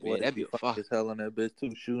 Them white boys that'd be funny as hell on that bitch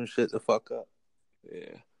too, shooting shit the fuck up.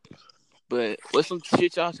 Yeah. But what's some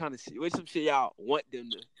shit y'all trying to see? What's some shit y'all want them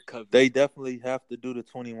to cover? They definitely have to do the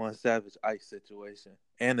 21 Savage Ice situation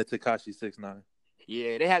and the Tekashi 6ix9ine.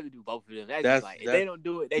 Yeah, they have to do both of them. That's like, if they don't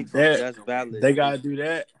do it, that's valid. They gotta do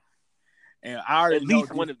that. And I already at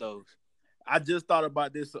least one of those. I just thought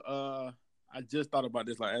about this. Like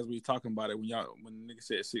as we were talking about it when the nigga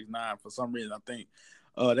said 6ix9ine. For some reason, I think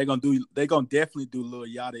they gonna definitely do Lil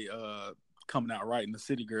Yachty coming out writing the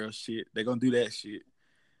City Girls shit. They're gonna do that shit.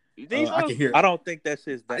 You think so? I can hear. I don't think that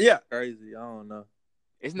shit's that crazy. I don't know.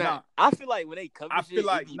 It's not. Nah, I feel like when they cover I shit, feel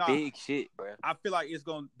like, it be big shit, bro. I feel like it's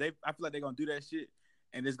gonna. I feel like they're gonna do that shit,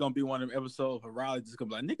 and it's gonna be one of them episodes where Riley just gonna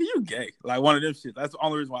be like, "Nigga, you gay?" Like one of them shit. That's the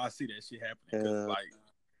only reason why I see that shit happening. Because like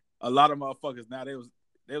a lot of motherfuckers now they was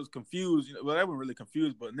confused. You know, well, they weren't really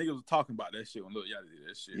confused, but niggas was talking about that shit when Lil Yachty did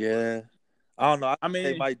that shit. Yeah, I don't know. I mean,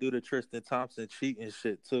 they might do the Tristan Thompson cheating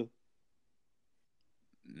shit too.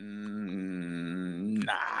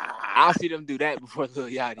 Nah, I'll see them do that before Lil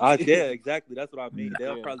Yachty. Yeah, exactly. That's what I mean.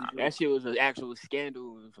 They'll probably do that shit was an actual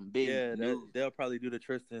scandal and some big news. They'll probably do the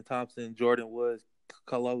Tristan Thompson, Jordan Woods,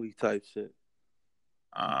 Chloe type shit.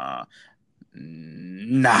 Nah,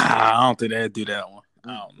 I don't think they'd do that one.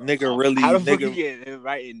 I don't know. Nigga really. How the fuck you get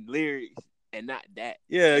writing lyrics and not that?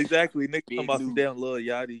 Yeah, exactly. Nigga talking about some damn Lil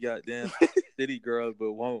Yachty goddamn City Girls,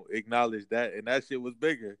 but won't acknowledge that, and that shit was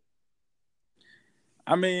bigger.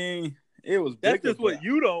 I mean, it was. That's bigger, just what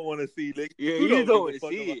you don't want to see, nigga. Yeah, you don't want to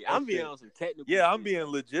see it. I'm being on some technical. Yeah, I'm being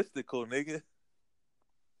logistical, nigga.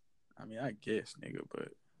 I mean, I guess, nigga, but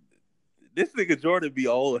this nigga Jordan be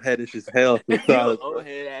old headish as hell. Old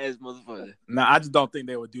head ass motherfucker. Nah, I just don't think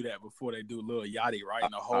they would do that before they do Lil Yachty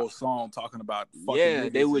writing a whole song talking about. Yeah,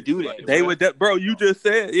 they would do that. They would, bro. You just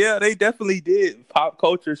said, yeah, they definitely did pop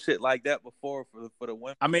culture shit like that before for the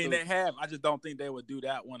women. I mean, they have. I just don't think they would do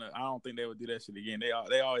that one. I don't think they would do that shit again.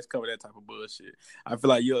 They always cover that type of bullshit. I feel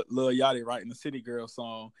like Lil Yachty writing the City Girl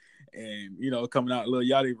song, and coming out Lil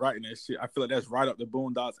Yachty writing that shit. I feel like that's right up the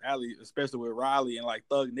Boondocks alley, especially with Riley and like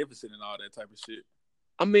Thugnificent and all that type of shit.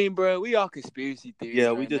 I mean, bro, we all conspiracy theories. Yeah,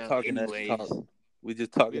 right we just now talking anyways. that talk. We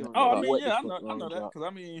just talking. Oh, I mean, yeah, I know that because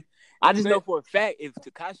I mean, I just know for a fact if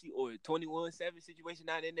Tekashi or 21-7 situation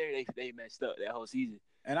not in there, they messed up that whole season.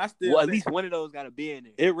 And I still, at least one of those got to be in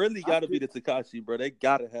there. It really got to be the Tekashi, bro. They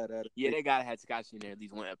gotta have that. Yeah, they gotta have Tekashi in there at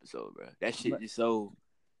least one episode, bro. That shit is so.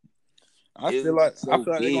 I feel like they're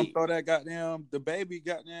gonna throw that goddamn the baby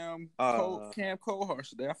goddamn Cam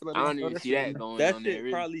Coldharsh today. I feel like I don't even see that going. That on shit there,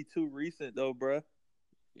 really. Probably too recent though, bro.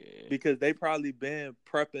 Yeah, because they probably been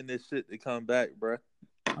prepping this shit to come back, bro.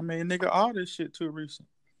 I mean, nigga, all this shit too recent.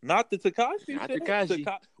 Not the Tekashi. Not Tekashi.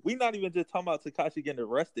 We not even just talking about Tekashi getting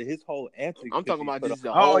arrested. His whole antics. I'm talking about just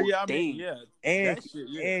the whole thing. I mean, yeah. And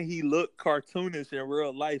and he looked cartoonish in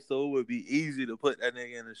real life, so it would be easy to put that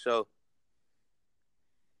nigga in the show.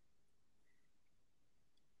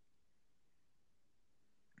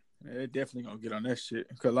 Yeah, they're definitely gonna get on that shit.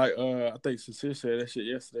 Cause like I think Cecile said that shit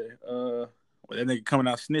yesterday. That nigga coming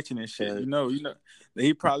out snitching and shit. Yeah.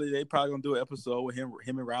 They probably gonna do an episode where him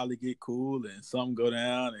and Riley get cool and something go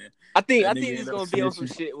down. And I think it's gonna be on some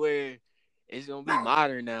shit where it's gonna be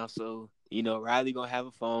modern now. So Riley gonna have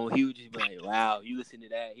a phone. He would just be like, "Wow, you listen to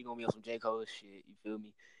that?" He gonna be on some J. Cole shit. You feel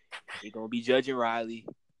me? He gonna be judging Riley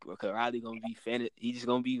because Riley gonna be fan. He just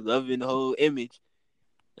gonna be loving the whole image.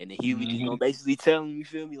 And then Huey just gonna basically tell him, you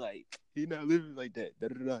feel me, like he not living like that. Da,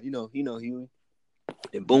 da, da, da. You know Huey.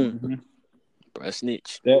 Then boom, bro,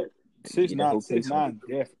 snitch. That 6ix9ine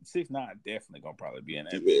definitely gonna probably be in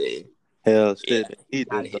that. Yeah. Hell shit. He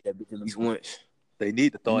gotta hit that bitch at least once. They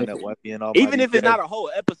need to throw in that YB and all. Even if it's not a whole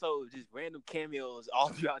episode, just random cameos all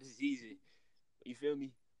throughout the season. You feel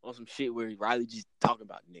me? On some shit where Riley just talking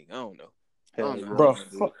about the nigga. I don't know. Bro,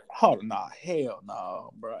 hell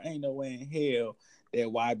no, bro. Ain't no way in hell that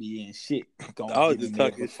YB and shit gonna. I was just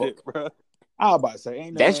talking shit, bro. I was about to say,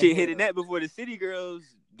 ain't no that shit hitting that before the City Girls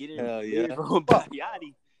getting from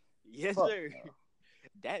Yachty. Yes, sir. No.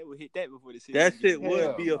 That would hit that before the City. That shit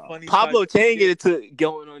would be a funny. Pablo Chain get it took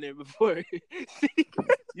going on there before.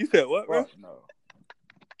 You said what, bro? No.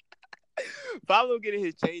 Pablo getting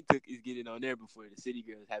his chain took is getting on there before the City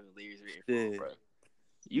Girls having lyrics written for him, bro.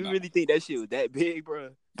 You really think that shit was that big,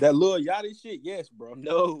 bro? That Lil Yachty shit, yes, bro.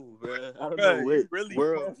 No, bro. I don't know where. Really,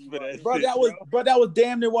 bro. That was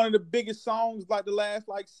damn near one of the biggest songs like the last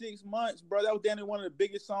 6 months, bro. That was damn near one of the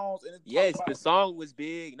biggest songs. Yes, the song was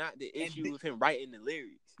big, not the issue with him writing the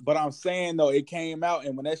lyrics. But I'm saying though, it came out,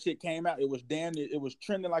 and when that shit came out, it was damn near, it was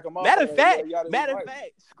trending like a motherfucker. Matter of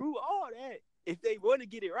fact, screw all that. If they want to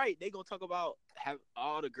get it right, they gonna talk about have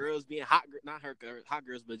all the girls being hot, not hot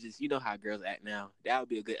girls, but just how girls act now. That would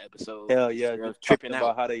be a good episode. Hell yeah, girls tripping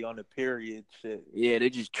about how they on the period shit. Yeah,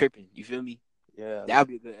 they just tripping. You feel me? Yeah, that would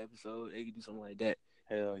be a good episode. They could do something like that.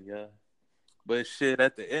 Hell yeah, but shit,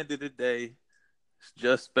 at the end of the day, it's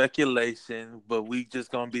just speculation. But we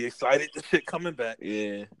just gonna be excited the shit coming back.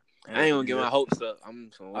 Yeah, I ain't gonna get my hopes up.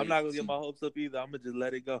 I'm not gonna get my hopes up either. I'm gonna just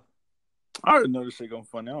let it go. I already know this shit gonna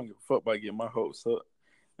funny. I don't give a fuck about getting my hopes up.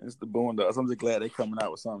 It's the Boondocks. I'm just glad they coming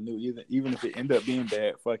out with something new. Even if it end up being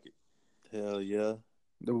bad, fuck it. Hell yeah.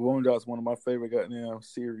 The Boondocks one of my favorite goddamn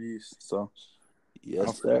series. So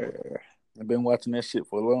Yes, sir. I've been watching that shit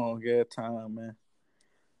for a long ass time, man.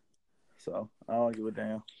 So I don't give a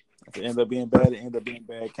damn. If it ends up being bad, it ends up being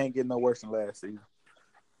bad. Can't get no worse than last season.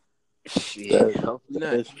 Shit, hopefully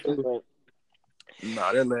not.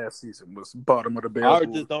 Nah, that last season was bottom of the barrel. I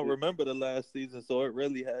just don't remember the last season, so it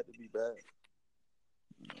really had to be bad.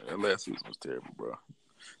 That last season was terrible, bro. I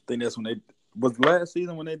think that's when they was the last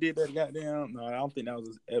season when they did that goddamn. No, I don't think that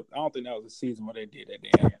was. I don't think that was the season when they did that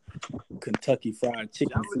damn Kentucky Fried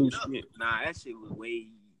Chicken flu shit. Nah, that shit was way.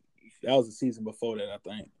 That was the season before that, I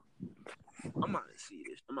think. I'm about to see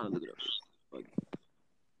this. I'm about to look it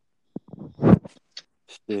up.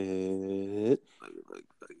 Shit.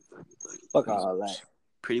 Fuck all that.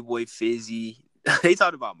 Pretty Boy Fizzy. They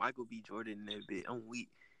talked about Michael B. Jordan in that bit. I'm weak.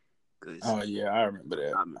 Oh yeah, I remember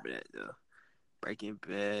that. I remember that though. Breaking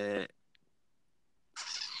Bad.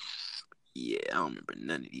 Yeah, I don't remember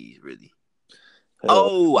none of these really.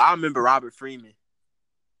 Oh, I remember Robert Freeman.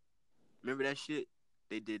 Remember that shit?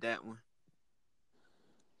 They did that one.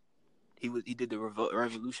 He did the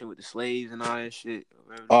revolution with the slaves and all that shit.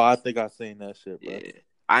 Oh, I think I seen that shit, bro. Yeah,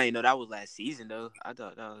 I ain't know that was last season though. I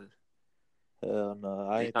thought that was. Hell no,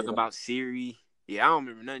 I ain't talking about Siri. Yeah, I don't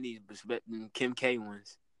remember none of these, but Kim K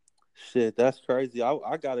ones. Shit, that's crazy.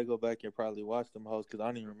 I gotta go back and probably watch them hoes because I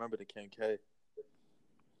don't even remember the Kim K.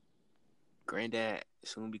 Granddad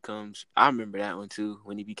soon becomes. I remember that one too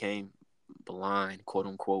when he became blind, quote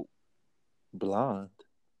unquote. Blind.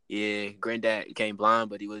 Yeah, Granddad became blind,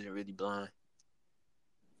 but he wasn't really blind.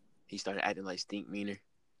 He started acting like Stink Meaner.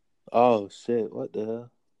 Oh shit! What the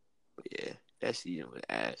hell? But yeah, that season was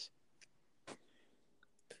ass.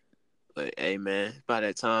 But hey, man, it's about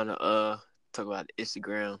that time to talk about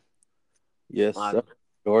Instagram. Yes, sir.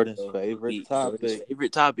 Jordan's favorite topic.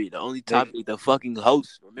 Favorite topic. The only topic the fucking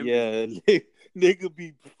host. Remember? Yeah, nigga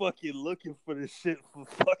be fucking looking for this shit for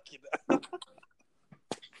fucking.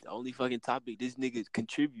 The only fucking topic this nigga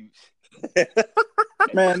contributes.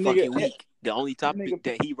 Man, nigga, week. The only topic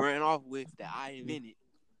that he ran off with that I invented.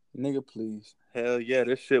 Nigga, please. Hell yeah,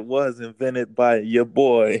 this shit was invented by your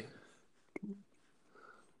boy.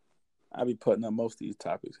 I be putting up most of these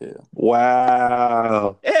topics here.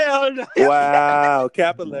 Wow. Hell no. Wow.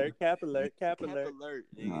 Cap alert. Nigga.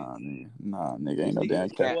 Nah, nigga, ain't no damn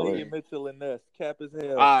cap alert. William Mitchell and Ness. Cap as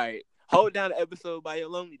hell. All right. Hold down the episode by your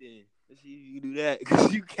lonely then. Let's see if you can do that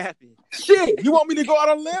because you capping. Shit, you want me to go out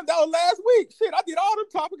on a limb? That was last week. Shit, I did all them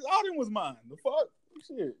topics. All them was mine. The fuck?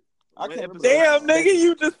 Shit. I can't remember. Damn, nigga,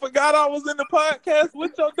 you just forgot I was in the podcast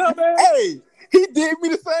with your dumb ass. Hey, he did me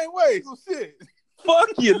the same way. So shit. Fuck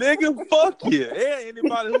you, nigga. Fuck you. There ain't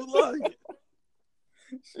anybody who loves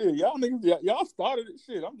you. Shit, y'all niggas, y'all started it.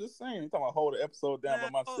 Shit, I'm just saying. I'm talking about hold the episode down by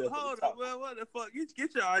myself. Hold on, man. What the fuck?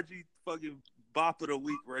 Get your IG fucking bop of the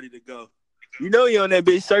week ready to go. You know you on that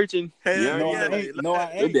bitch searching. Hell I ain't. I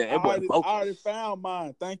already found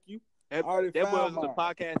mine. Thank you. That boy was on the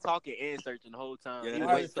podcast talking and searching the whole time. Yeah, I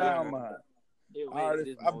already found mine.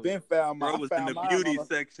 I've been found mine. I was in the beauty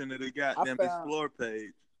section of the goddamn Explore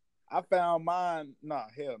page. I found mine. Nah,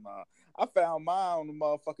 hell nah. I found mine on the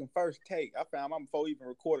motherfucking first take. I found mine before we even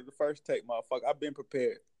recorded the first take, motherfucker. I've been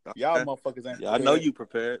prepared. Y'all motherfuckers ain't prepared. I know you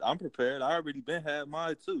prepared. I'm prepared. I already had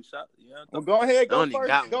mine too. Well, go ahead, go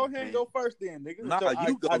first. Go ahead and go first then, nigga. Nah,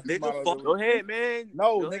 you go, nigga. Go ahead, man.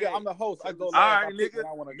 No, nigga, I'm the host. I go last. All right,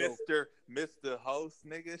 nigga. Mr. Host,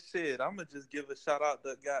 nigga. Shit, I'm going to just give a shout out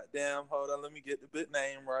to goddamn. Hold on, let me get the bit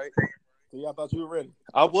name right. So y'all thought you were ready?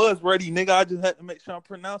 I was ready, nigga. I just had to make sure I'm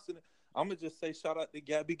pronouncing it. I'm going to just say shout out to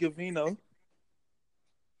Gabby Gavino.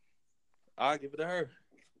 I'll give it to her.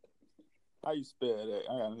 How you spell that?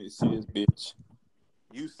 I gotta see this bitch.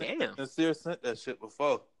 You Sincere sent that shit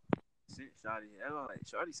before.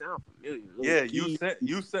 Shawty sound familiar. Yeah,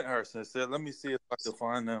 you sent her Sincere. Let me see if I can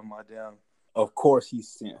find them my damn. Of course he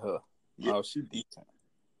sent her. Yeah. Oh, she decent.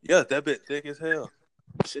 Yeah, that bit thick as hell.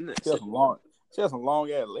 She has some long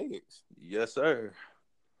ass legs. Yes, sir.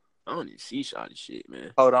 I don't even see Shawty shit,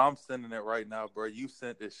 man. Hold on, I'm sending it right now, bro. You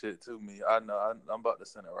sent this shit to me. I know. I'm about to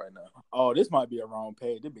send it right now. Oh, this might be a wrong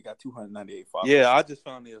page. This bitch got 298 followers. Yeah, I just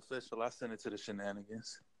found the official. I sent it to the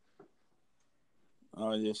shenanigans.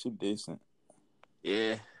 Oh, yeah, she decent.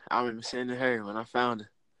 Yeah, I remember sending her when I found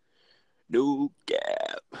her. No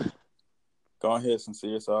gap. Go ahead,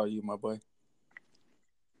 Sincere. It's all you, my boy.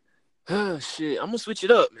 Oh, shit. I'm going to switch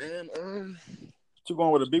it up, man. You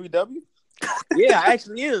going with a BBW? Yeah, I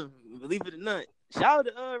actually am. Believe it or not. Shout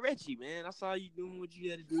out to Reggie, man. I saw you doing what you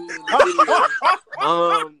had to do in the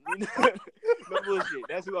video. No bullshit.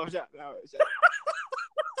 That's who I'm shouting out.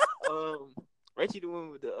 Reggie, the one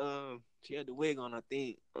with the she had the wig on, I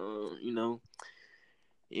think.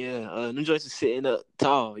 Yeah, them joints are sitting up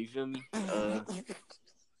tall. You feel me?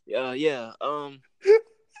 Yeah. I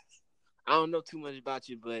don't know too much about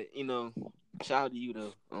you, but shout out to you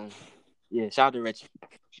though. Yeah, shout out to Reggie. You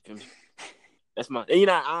feel me? That's my. I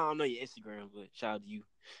don't know your Instagram, but shout out to you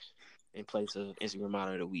in place of Instagram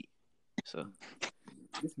Model of the Week. So,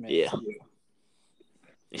 yeah.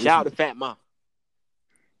 And shout out to Fat Ma.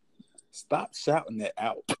 Stop shouting that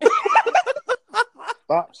out.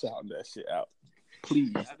 Stop shouting that shit out,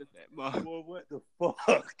 please. Boy, what the fuck?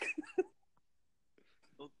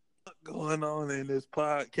 What's going on in this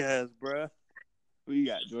podcast, bruh? Who you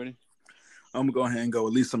got, Jordan? I'm gonna go ahead and go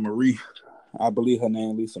with Lisa Marie. I believe her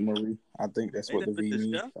name, Lisa Marie. I think that's what the V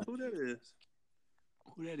means. Who that is?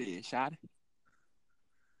 Who that is, Shotty?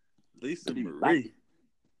 Lisa Marie.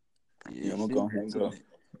 Yeah, I'm gonna go ahead and go.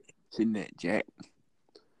 Sitting that Jack.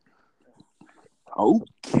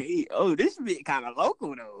 Okay. Oh, this bit kind of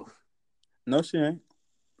local though. No, she ain't.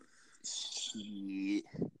 Shit.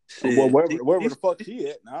 Well, wherever the fuck she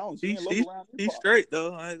at? No, she ain't local around. She's straight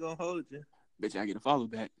though. I ain't gonna hold you. Bet you I get a follow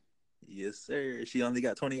back. Yes, sir. She only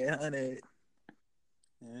got 2,800.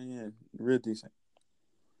 Yeah, real decent.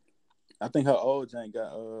 I think her old jank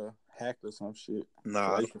got hacked or some shit.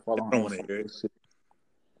 Nah, so I don't want to hear it.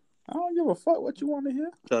 I don't give a fuck what you want to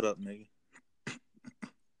hear. Shut up, nigga.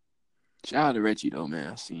 Shout out to Reggie though,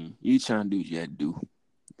 man. I seen you trying to do what you had to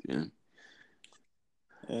do.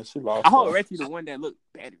 Yeah, she lost. I hope Reggie the one that looked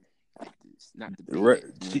better. Not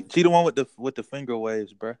the she the one with the finger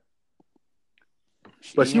waves, bro.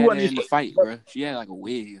 But she wasn't in the fight, bro. She had like a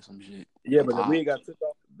wig or some shit. Yeah, but the wig got took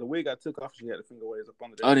off. The wig got took off. She had the finger waves up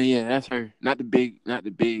on the. Oh, yeah, that's her. Not the big. Not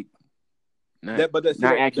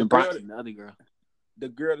Action Bronson. The other girl. The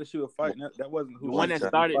girl that she was fighting. That wasn't who. The one that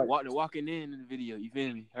started walking in the video. You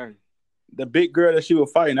feel me? Her. The big girl that she was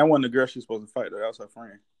fighting. That wasn't the girl she was supposed to fight. Though. That was her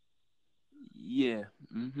friend. Yeah.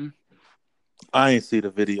 Mm-hmm. I ain't see the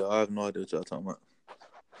video. I have no idea what y'all talking about.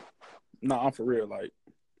 No, I'm for real. Like.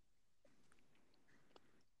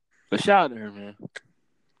 But shout out to her, man.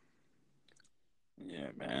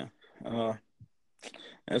 Yeah, man.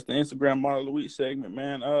 That's the Instagram Model of the Week segment,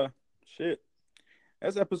 man. Shit.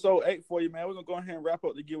 That's episode 8 for you, man. We're gonna go ahead and wrap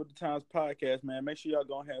up the Get With The Times podcast, man. Make sure y'all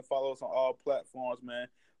go ahead and follow us on all platforms, man.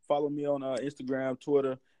 Follow me on Instagram,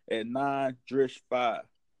 Twitter at 9drish5.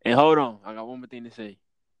 And hold on, I got one more thing to say.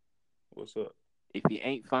 What's up? If you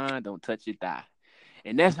ain't fine, don't touch your thigh.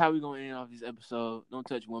 And that's how we're gonna end off this episode. Don't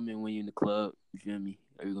touch women when you're in the club. You feel me?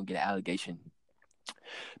 Or you're gonna get an allegation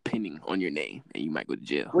pending on your name, and you might go to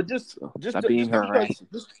jail. Well, just being harassing.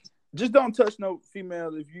 Just don't touch no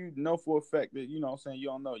female if you know for a fact that, you know what I'm saying, you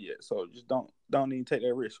don't know yet. So just don't even take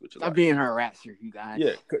that risk with your life. Stop being her harasser, you guys.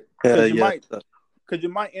 Yeah, because you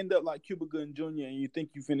might end up like Cuba Gooding Jr. and you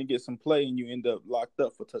think you finna get some play and you end up locked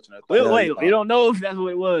up for touching her. Wait, you don't know if that's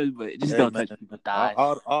what it was, but just don't touch people's thighs.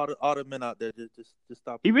 All the men out there, just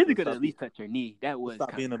stop. He really could have at least touched her knee. That was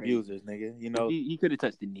stop being abusers, nigga. You know he could have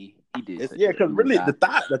touched the knee. He did. Yeah, because really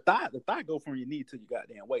the thigh go from your knee to your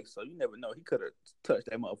goddamn waist, so you never know. He could have touched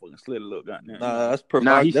that motherfucker and slid a little goddamn. Nah, that's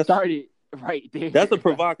provocative. He started right there. That's a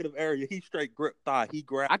provocative area. He straight grip thigh. He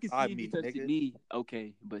grabbed. I can see if he touched the knee.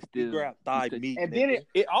 Okay, but still, he grabbed thigh meat. And then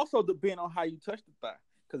it also depends on how you touch the thigh.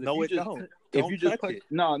 Because I'm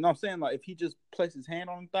saying like if he just placed his hand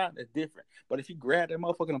on the thigh, that's different. But if he grabbed that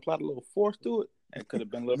motherfucker and applied a little force to it, that could have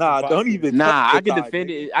been a little. Don't even. I could defend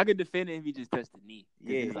it. I could defend it if he just touched the knee.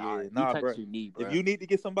 Yeah. Touch your knee, bro. If you need to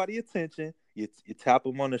get somebody attention, you tap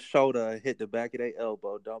them on the shoulder and hit the back of their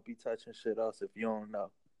elbow. Don't be touching shit else if you don't know.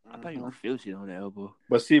 I thought you don't feel shit on the elbow.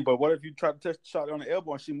 But what if you try to touch the shot on the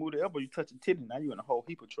elbow and she moved the elbow? You touch the titty, now you in a whole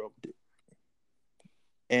heap of trouble.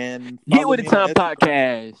 And Get With The Time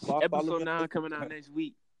podcast. Episode 9 coming out next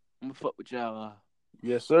week. I'm gonna fuck with y'all.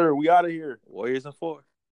 Yes, sir. We out of here. Warriors and 4.